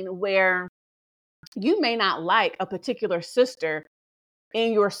seen where you may not like a particular sister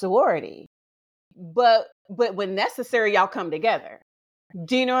in your sorority, but when necessary, y'all come together.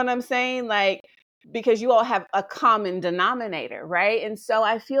 Do you know what I'm saying? Like, because you all have a common denominator, right? And so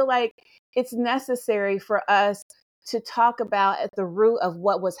I feel like it's necessary for us to talk about at the root of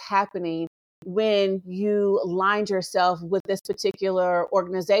what was happening when you aligned yourself with this particular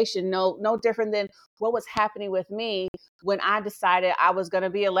organization. No different than what was happening with me when I decided I was going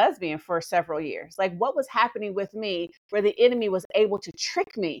to be a lesbian for several years. Like, what was happening with me where the enemy was able to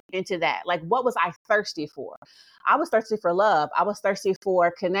trick me into that? Like, what was I thirsty for? I was thirsty for love. I was thirsty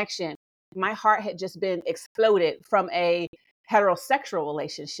for connection. My heart had just been exploded from a heterosexual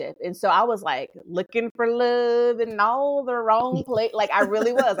relationship. And so I was like looking for love in all the wrong place. Like, I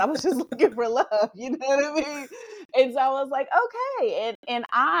really was. I was just looking for love. You know what I mean? And so I was like, okay. And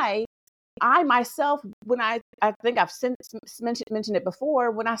I myself, when I think I've since mentioned it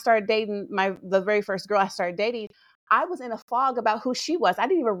before, when I started dating the very first girl I started dating, I was in a fog about who she was. I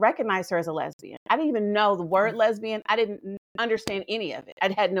didn't even recognize her as a lesbian. I didn't even know the word lesbian. I didn't understand any of it.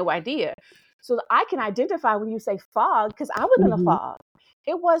 I had no idea. So I can identify when you say fog, because I was in a fog.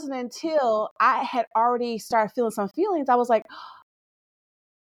 It wasn't until I had already started feeling some feelings, I was like,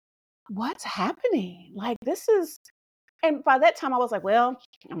 what's happening? Like, this is, and by that time I was like, well,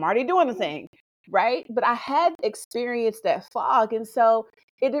 I'm already doing the thing, right? But I had experienced that fog. And so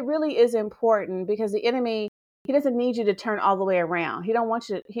it really is important, because the enemy, he doesn't need you to turn all the way around. He don't want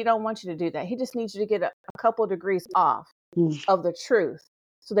you to do that. He just needs you to get a couple degrees off of the truth,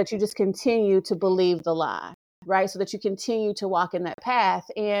 so that you just continue to believe the lie, right? So that you continue to walk in that path.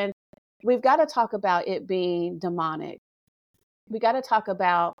 And we've got to talk about it being demonic. We got to talk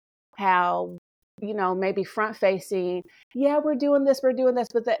about how, maybe front facing, yeah, we're doing this,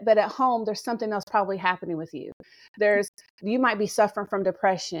 but at home, there's something else probably happening with you. You might be suffering from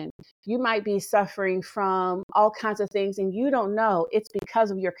depression. You might be suffering from all kinds of things, and you don't know it's because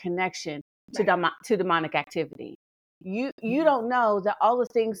of your connection to demonic activity. You don't know that all the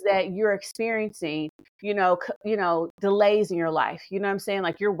things that you're experiencing, delays in your life. You know what I'm saying?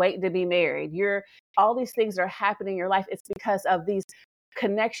 Like, you're waiting to be married. All these things that are happening in your life. It's because of these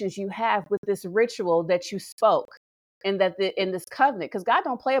connections you have with this ritual that you spoke, and that in this covenant, because God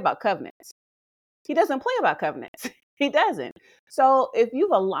don't play about covenants. He doesn't play about covenants. He doesn't. So if you've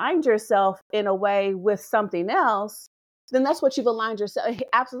aligned yourself in a way with something else, then that's what you've aligned yourself.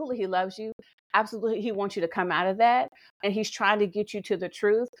 Absolutely, he loves you. Absolutely, he wants you to come out of that. And he's trying to get you to the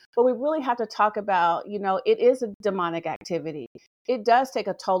truth. But we really have to talk about, it is a demonic activity. It does take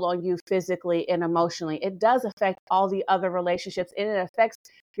a toll on you physically and emotionally. It does affect all the other relationships, and it affects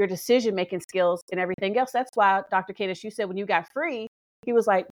your decision-making skills and everything else. That's why, Dr. Candice, you said when you got free, he was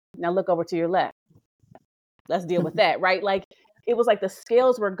like, now look over to your left. Let's deal with that, right? Like, it was like the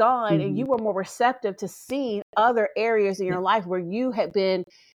scales were gone, and you were more receptive to seeing other areas in your life where you had been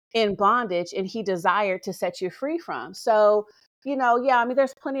in bondage, and he desired to set you free from. So,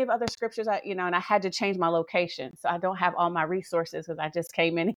 there's plenty of other scriptures, and I had to change my location. So I don't have all my resources, because I just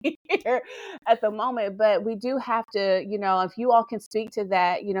came in here at the moment. But we do have to, if you all can speak to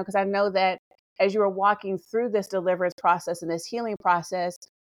that, because I know that as you were walking through this deliverance process and this healing process,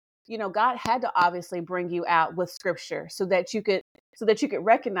 God had to obviously bring you out with scripture so that you could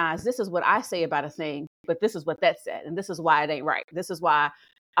recognize, this is what I say about a thing, but this is what that said. And this is why it ain't right. This is why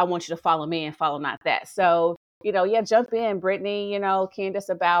I want you to follow me and follow not that. So, jump in, Brittany, Candice,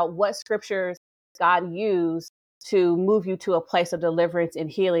 about what scriptures God used to move you to a place of deliverance and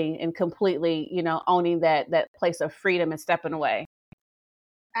healing, and completely, owning that place of freedom and stepping away.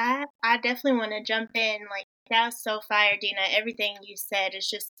 I definitely want to jump in. Like, that was so fire, Dina. Everything you said is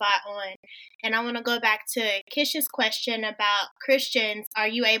just spot on. And I want to go back to Kish's question about Christians. Are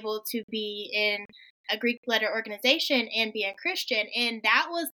you able to be in a Greek letter organization and be a Christian? And that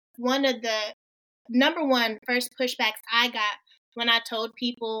was one of the number one first pushbacks I got when I told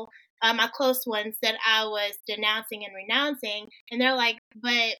people, my close ones, that I was denouncing and renouncing. And they're like,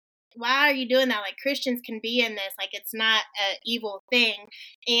 but why are you doing that? Like, Christians can be in this. Like, it's not an evil thing.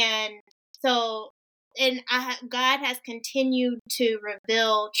 And so, God has continued to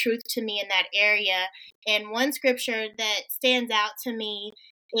reveal truth to me in that area. And one scripture that stands out to me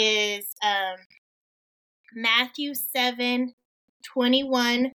is Matthew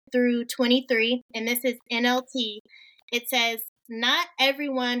 7:21 through 23. And this is NLT. It says, "Not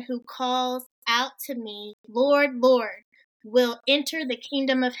everyone who calls out to me, 'Lord, Lord,' will enter the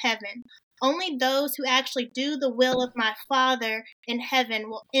kingdom of heaven. Only those who actually do the will of my Father in heaven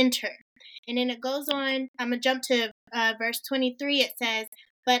will enter." And then it goes on. I'm going to jump to verse 23. It says,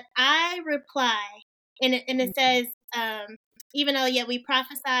 "But I reply," and it says, even though, we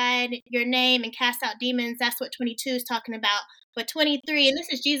prophesied your name and cast out demons, that's what 22 is talking about. But 23, and this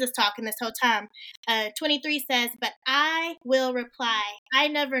is Jesus talking this whole time, 23 says, "But I will reply, I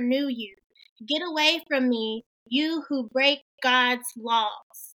never knew you. Get away from me, you who break God's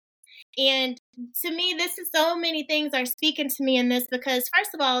laws." And to me, this is so many things are speaking to me in this because,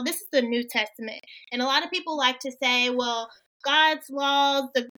 first of all, this is the New Testament. And a lot of people like to say, well, God's laws,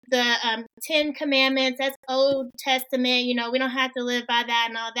 the 10 commandments, that's Old Testament, you know, we don't have to live by that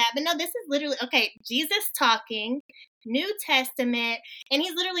and all that. But no, this is literally, okay, Jesus talking, New Testament, and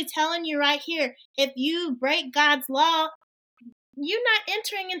he's literally telling you right here, if you break God's law, you're not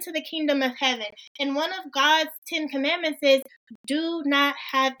entering into the kingdom of heaven. And one of God's 10 commandments is, do not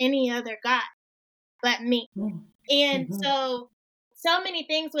have any other God but me. And so many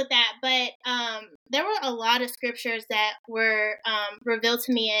things with that. But there were a lot of scriptures that were revealed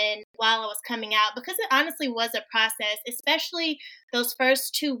to me while I was coming out, because it honestly was a process, especially those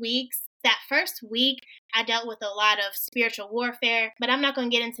first 2 weeks. That first week, I dealt with a lot of spiritual warfare, but I'm not going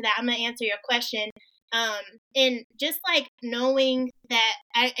to get into that. I'm going to answer your question. And just like knowing that,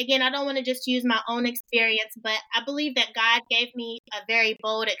 I don't want to just use my own experience, but I believe that God gave me a very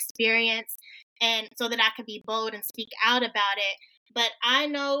bold experience, and so that I could be bold and speak out about it. But I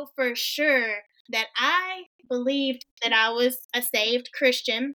know for sure that I believed that I was a saved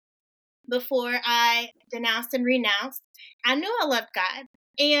Christian before I denounced and renounced. I knew I loved God.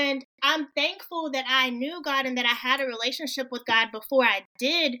 And I'm thankful that I knew God and that I had a relationship with God before I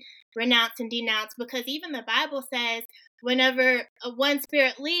did renounce and denounce, because even the Bible says whenever one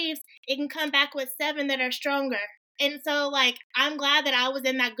spirit leaves, it can come back with 7 that are stronger. And so, like, I'm glad that I was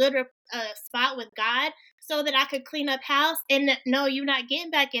in that good spot with God so that I could clean up house and no, you're not getting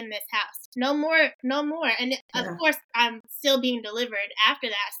back in this house. No more. And of course, I'm still being delivered after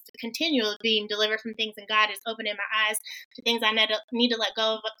that, continually being delivered from things, and God is opening my eyes to things I need to let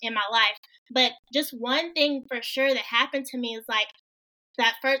go of in my life. But just one thing for sure that happened to me is like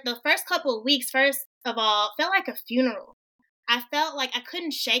the first couple of weeks, first of all, felt like a funeral. I felt like I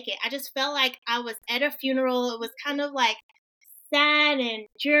couldn't shake it. I just felt like I was at a funeral. It was kind of like sad and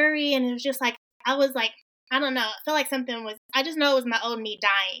dreary, and it was just like, I was like, I don't know. I felt like I just know it was my old me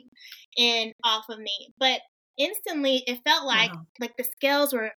dying and off of me. But instantly it felt like the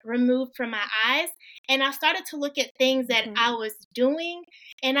scales were removed from my eyes, and I started to look at things that I was doing,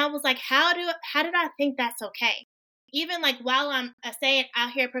 and I was like, how did I think that's okay? Even like while I'm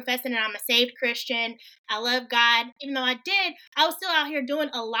out here professing that I'm a saved Christian, I love God, even though I was still out here doing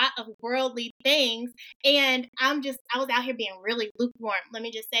a lot of worldly things. And I was out here being really lukewarm. Let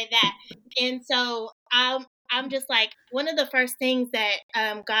me just say that. And so I'm just like, one of the first things that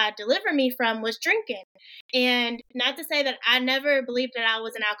God delivered me from was drinking. And not to say that I never believed that I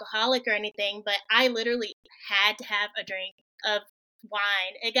was an alcoholic or anything, but I literally had to have a drink of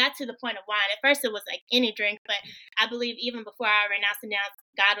wine. It got to the point of wine. At first it was like any drink, but I believe even before I renounced and denounced,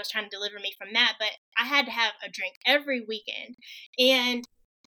 God was trying to deliver me from that. But I had to have a drink every weekend. And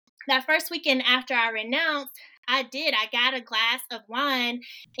that first weekend after I renounced, I got a glass of wine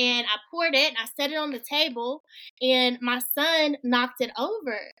and I poured it and I set it on the table, and my son knocked it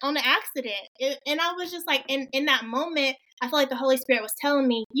over on an accident. And I was just like, in that moment, I felt like the Holy Spirit was telling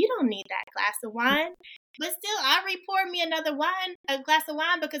me, you don't need that glass of wine. But still, I repoured me a glass of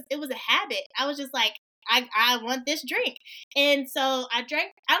wine, because it was a habit. I was just like, I want this drink. And so I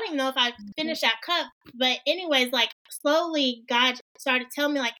drank. I don't even know if I finished that cup. But anyways, like, slowly God started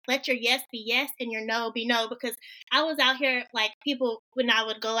telling me, like, let your yes be yes and your no be no. Because I was out here, like, people, when I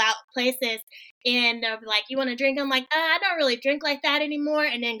would go out places and they'll be like, you want to drink? I'm like, I don't really drink like that anymore.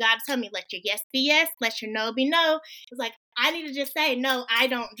 And then God told me, let your yes be yes, let your no be no. It's like, I need to just say, no, I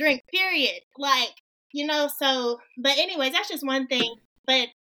don't drink, period. Like, so, but anyways, that's just one thing. But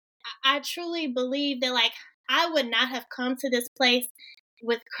I truly believe that, like, I would not have come to this place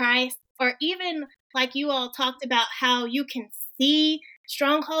with Christ, or even like you all talked about how you can see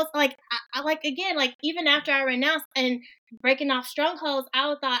strongholds. Like, I like, again, like, even after I renounced and breaking off strongholds,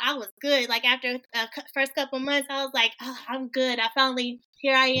 I thought I was good. Like, after the first couple months, I was like, oh, I'm good.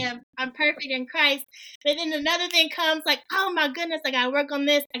 Here I am. I'm perfect in Christ. But then another thing comes, like, oh my goodness, I gotta work on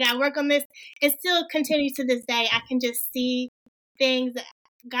this. It still continues to this day. I can just see things that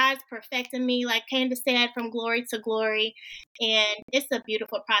God's perfecting me, like Candice said, from glory to glory. And it's a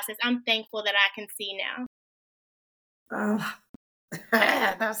beautiful process. I'm thankful that I can see now. Oh,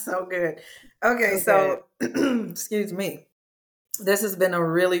 that's so good. Okay, so excuse me. This has been a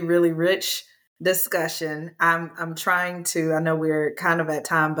really, really rich discussion. I'm trying to, I know we're kind of at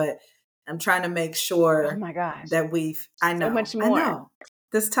time, but I'm trying to make sure oh my gosh, that I know, so much more. I know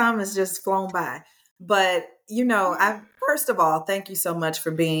this time has just flown by, but first of all, thank you so much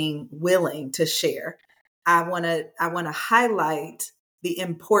for being willing to share. I want to highlight the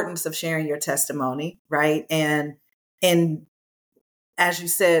importance of sharing your testimony, right? And as you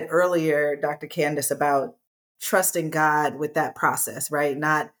said earlier, Dr. Candice, about trusting God with that process, right?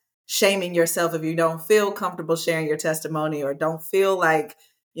 Not shaming yourself if you don't feel comfortable sharing your testimony or don't feel like,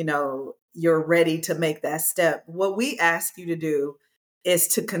 you're ready to make that step. What we ask you to do is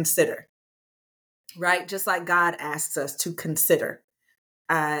to consider, right? Just like God asks us to consider,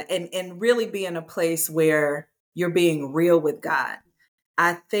 and really be in a place where you're being real with God.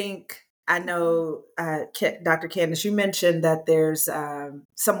 I know, Dr. Candice, you mentioned that there's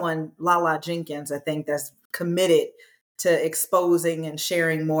someone, Lala Jenkins, I think, that's committed to exposing and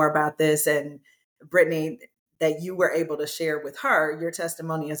sharing more about this. And Brittany, that you were able to share with her your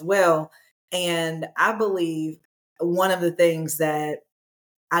testimony as well. And I believe one of the things that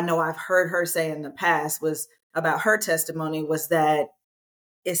I know I've heard her say in the past was about her testimony was that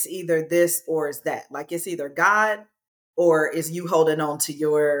it's either this or is that. Like it's either God or is you holding on to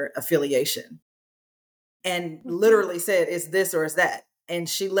your affiliation. And literally said, it's this or is that. And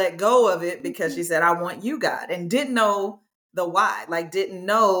she let go of it because she said, I want you, God, and didn't know the why, like didn't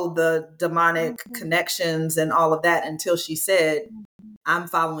know the demonic connections and all of that until she said, I'm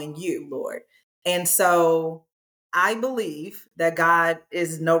following you, Lord. And so I believe that God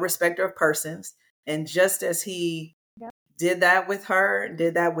is no respecter of persons. And just as he did that with her,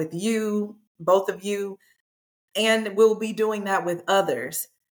 did that with you, both of you, and will be doing that with others.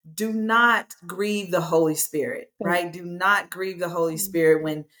 Do not grieve the Holy Spirit, right? Do not grieve the Holy Spirit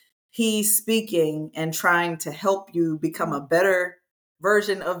when he's speaking and trying to help you become a better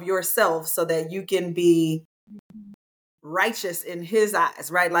version of yourself so that you can be righteous in his eyes,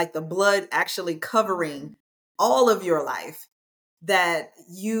 right? Like the blood actually covering all of your life, that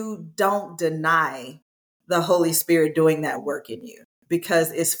you don't deny the Holy Spirit doing that work in you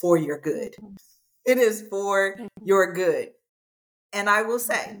because it's for your good. It is for your good. And I will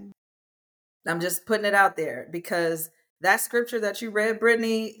say, I'm just putting it out there because that scripture that you read,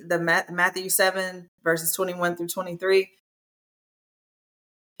 Brittany, the Matthew 7 verses 21 through 23,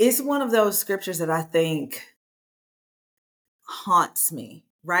 is one of those scriptures that I think haunts me,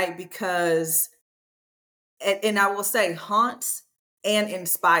 right? Because, and I will say haunts and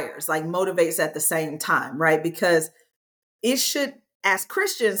inspires, like motivates at the same time, right? Because it should, as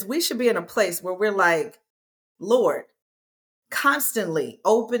Christians, we should be in a place where we're like, Lord, constantly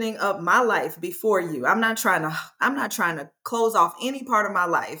opening up my life before you. I'm not trying to close off any part of my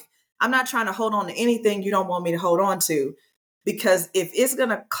life. I'm not trying to hold on to anything you don't want me to hold on to. Because if it's going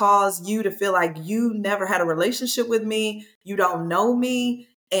to cause you to feel like you never had a relationship with me, you don't know me.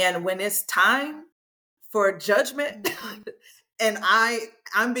 And when it's time for judgment and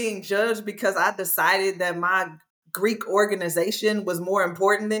I'm being judged because I decided that my Greek organization was more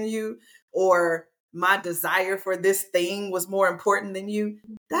important than you, or my desire for this thing was more important than you.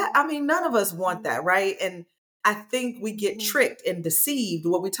 None of us want that, right? And I think we get tricked and deceived.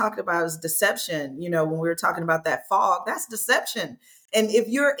 What we talked about is deception. When we were talking about that fog, that's deception. And if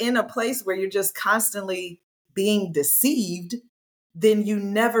you're in a place where you're just constantly being deceived, then you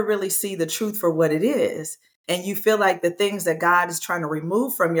never really see the truth for what it is. And you feel like the things that God is trying to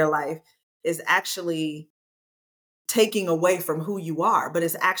remove from your life is actually taking away from who you are, but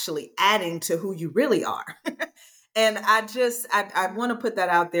it's actually adding to who you really are. And I want to put that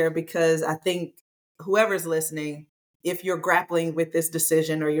out there because I think whoever's listening, if you're grappling with this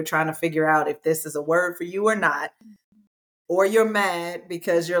decision or you're trying to figure out if this is a word for you or not, or you're mad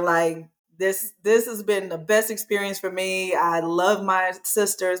because you're like, this has been the best experience for me. I love my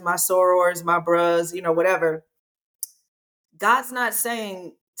sisters, my sorors, my bros, whatever. God's not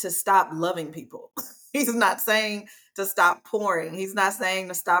saying to stop loving people. He's not saying to stop pouring. He's not saying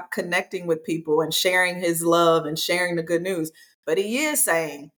to stop connecting with people and sharing his love and sharing the good news. But he is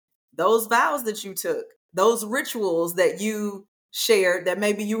saying those vows that you took, those rituals that you shared that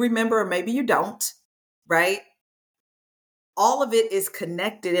maybe you remember or maybe you don't, right? All of it is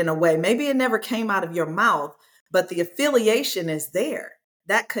connected in a way. Maybe it never came out of your mouth, but the affiliation is there.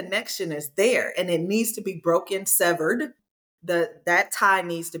 That connection is there and it needs to be broken, severed. That tie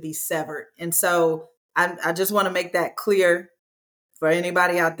needs to be severed. And so I just want to make that clear for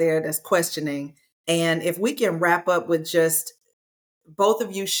anybody out there that's questioning. And if we can wrap up with just both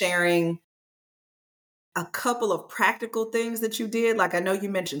of you sharing a couple of practical things that you did. Like I know you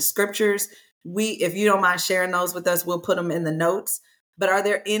mentioned scriptures. If you don't mind sharing those with us, we'll put them in the notes. But are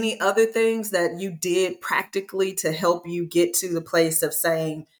there any other things that you did practically to help you get to the place of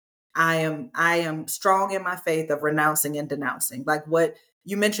saying, I am strong in my faith of renouncing and denouncing? Like what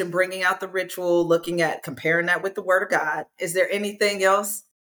you mentioned, bringing out the ritual, looking at comparing that with the word of God. Is there anything else?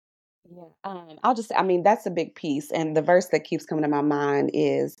 Yeah. I'll just, that's a big piece. And the verse that keeps coming to my mind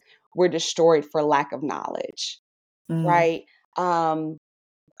is, we're destroyed for lack of knowledge, right?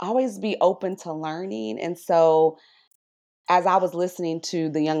 Always be open to learning. And so as I was listening to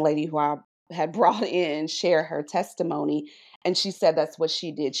the young lady who I had brought in share her testimony, and she said that's what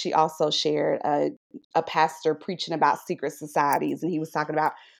she did. She also shared a pastor preaching about secret societies, and he was talking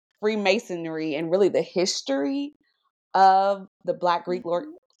about Freemasonry and really the history of the Black Greek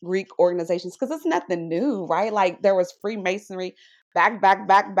organizations, because it's nothing new, right? Like there was Freemasonry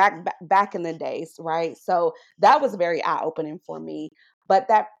back in the days, right? So that was very eye opening for me. But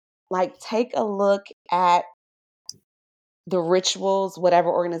that, like, take a look at the rituals, whatever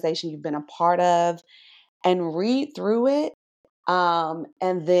organization you've been a part of, and read through it.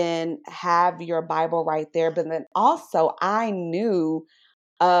 And then have your Bible right there. But then also, I knew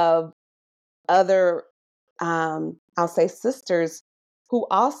of other, I'll say sisters who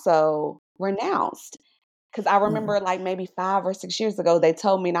also renounced. Because I remember like maybe 5 or 6 years ago, they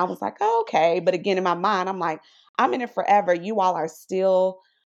told me, and I was like, oh, okay. But again, in my mind, I'm like, I'm in it forever. You all are still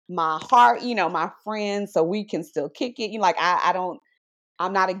my heart, my friends, so we can still kick it. Like,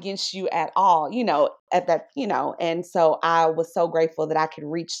 I'm not against you at all, at that, and so I was so grateful that I could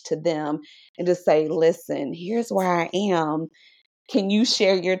reach to them and just say, listen, here's where I am. Can you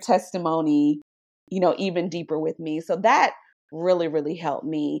share your testimony, even deeper with me? So that really, really helped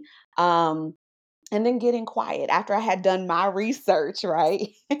me. And then getting quiet after I had done my research, right?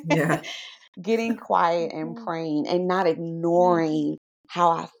 Yeah. Getting quiet and praying and not ignoring how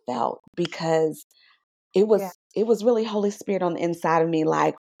I felt, because it was really Holy Spirit on the inside of me,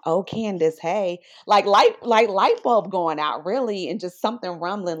 like, oh, Candice, hey, like light bulb going out, really, and just something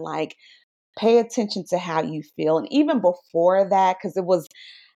rumbling, like, pay attention to how you feel. And even before that, because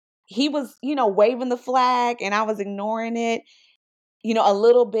he was, waving the flag and I was ignoring it, a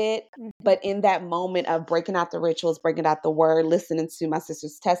little bit. But in that moment of breaking out the rituals, breaking out the word, listening to my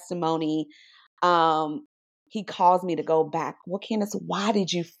sister's testimony, he caused me to go back. Well, Candice, why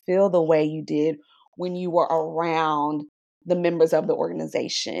did you feel the way you did when you were around the members of the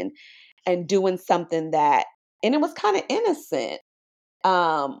organization and doing something and it was kind of innocent.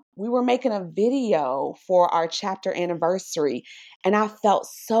 We were making a video for our chapter anniversary, and I felt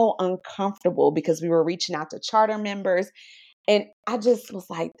so uncomfortable because we were reaching out to charter members. And I just was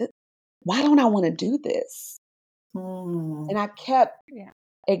like, why don't I want to do this? And I kept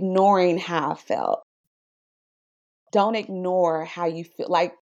ignoring how I felt. Don't ignore how you feel.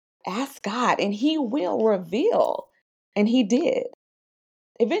 Like, ask God and he will reveal. And he did.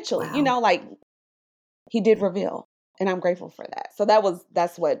 Eventually, Wow. like, he did reveal. And I'm grateful for that. So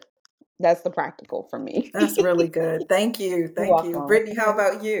that's the practical for me. That's really good. Thank you. You're Thank you. welcome. Brittany, how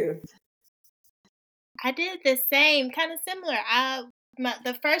about you? I did the same, kind of similar.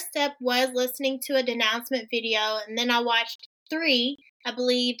 The first step was listening to a denouncement video, and then I watched 3, I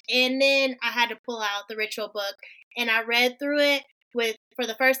believe, and then I had to pull out the ritual book, and I read through it for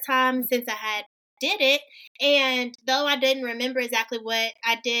the first time since I had did it. And though I didn't remember exactly what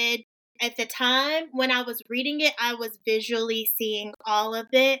I did at the time when I was reading it, I was visually seeing all of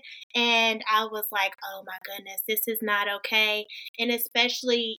it, and I was like, oh my goodness, this is not okay. And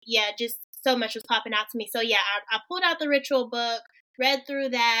especially, just so much was popping out to me. So I pulled out the ritual book, read through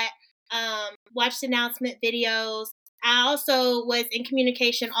that, watched announcement videos. I also was in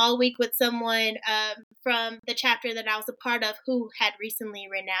communication all week with someone from the chapter that I was a part of who had recently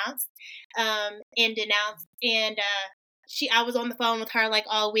renounced and denounced. And I was on the phone with her like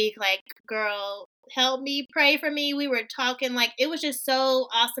all week, like, girl, help me, pray for me. We were talking, like, it was just so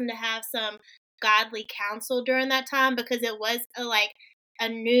awesome to have some godly counsel during that time, because it was a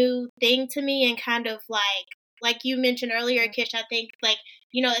new thing to me, and kind of like you mentioned earlier, Kish, I think, like,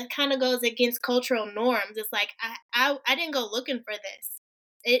 it kind of goes against cultural norms. It's like, I didn't go looking for this.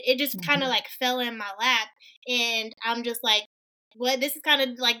 It just kind of like fell in my lap, and I'm just like, what? This is kind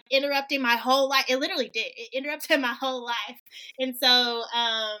of like interrupting my whole life. It literally did. It interrupted my whole life. And so,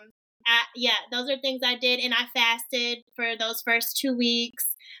 those are things I did. And I fasted for those first 2 weeks,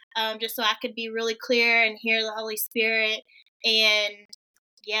 just so I could be really clear and hear the Holy Spirit. And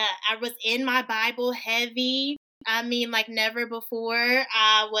I was in my Bible heavy. I mean, like never before.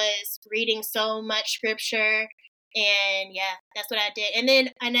 I was reading so much scripture, and that's what I did. And then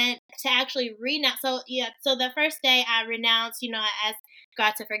to actually renounce. So the first day I renounced. I asked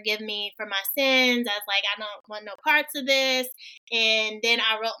God to forgive me for my sins. I was like, I don't want no parts of this. And then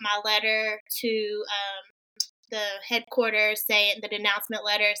I wrote my letter to the headquarters, saying the denouncement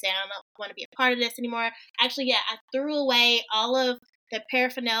letter, saying I don't want to be a part of this anymore. Actually, I threw away all of the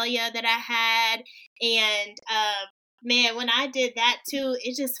paraphernalia that I had, and man, when I did that too,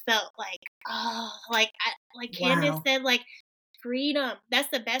 it just felt like, like Candice said, like, freedom. That's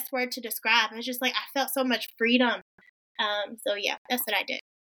the best word to describe. It's just like I felt so much freedom. So that's what I did.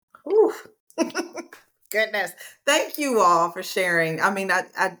 Ooh. Goodness. Thank you all for sharing. I mean,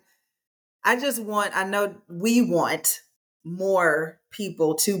 I just want, I know we want more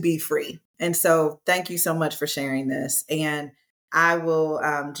people to be free. And so thank you so much for sharing this. And I will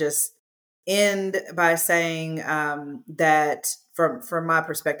just end by saying that from my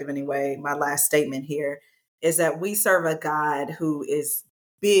perspective anyway, my last statement here is that we serve a God who is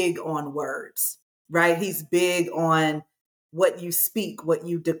big on words, right? He's big on what you speak, what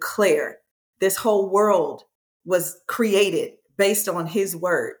you declare. This whole world was created based on his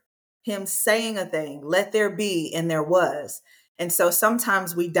word, him saying a thing, let there be, and there was. And so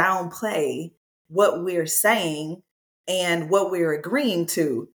sometimes we downplay what we're saying and what we're agreeing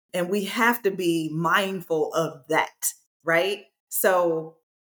to. And we have to be mindful of that, right? So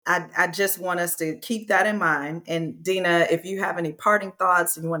I just want us to keep that in mind. And Dina, if you have any parting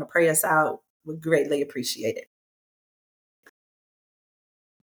thoughts and you want to pray us out, we greatly appreciate it.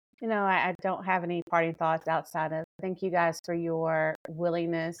 I don't have any parting thoughts outside of thank you guys for your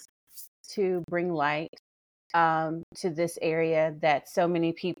willingness to bring light to this area that so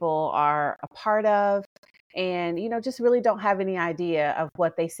many people are a part of and, just really don't have any idea of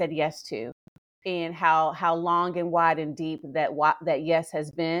what they said yes to and how long and wide and deep that yes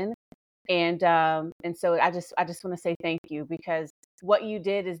has been. And so I just want to say thank you, because what you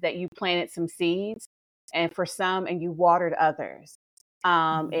did is that you planted some seeds and for some, and you watered others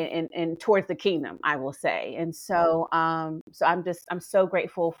and towards the kingdom, I will say. And so so I'm so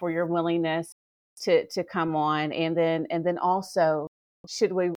grateful for your willingness to come on, and then also,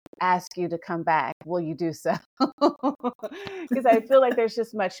 should we ask you to come back, will you do so? Because I feel like there's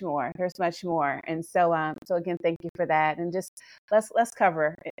much more. And so again, thank you for that. And just let's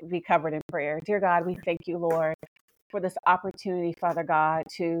be covered in prayer. Dear God, we thank you, Lord, for this opportunity, Father God,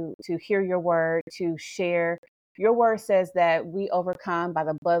 to hear your word, to share. Your word says that we overcome by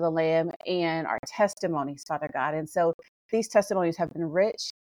the blood of the Lamb and our testimonies, Father God. And so these testimonies have been rich.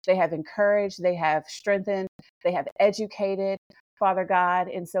 They have encouraged, they have strengthened, they have educated, Father God.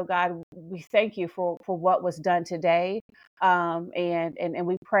 And so, God, we thank you for what was done today. And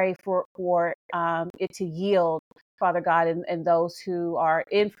we pray for it to yield, Father God, and those who are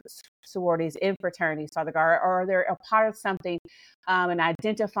in sororities, in fraternities, Father God, or they're a part of something and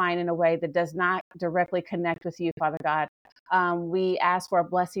identifying in a way that does not directly connect with you, Father God. We ask for a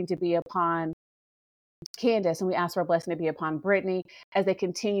blessing to be upon Candice, and we ask for a blessing to be upon Brittany as they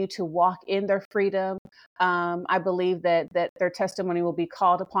continue to walk in their freedom. I believe that their testimony will be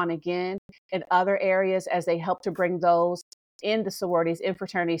called upon again in other areas as they help to bring those in the sororities, in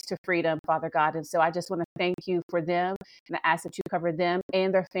fraternities to freedom, Father God. And so I just want to thank you for them, and I ask that you cover them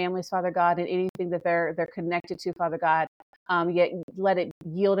and their families, Father God, and anything that they're connected to, Father God. Yet let it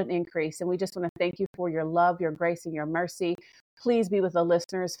yield an increase. And we just want to thank you for your love, your grace, and your mercy. Please be with the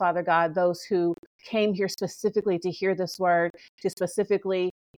listeners, Father God, those who came here specifically to hear this word, to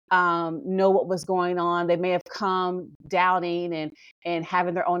specifically know what was going on. They may have come doubting and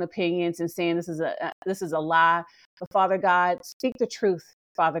having their own opinions and saying this is a lie. But Father God, speak the truth,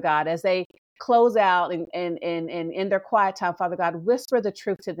 Father God, as they close out and in their quiet time, Father God, whisper the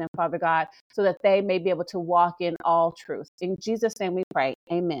truth to them, Father God, so that they may be able to walk in all truth. In Jesus' name we pray.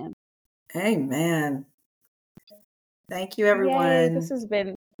 Amen. Amen. Thank you, everyone. Yay, this has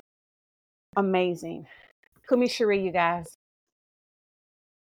been amazing. Kumi Cherie, you guys.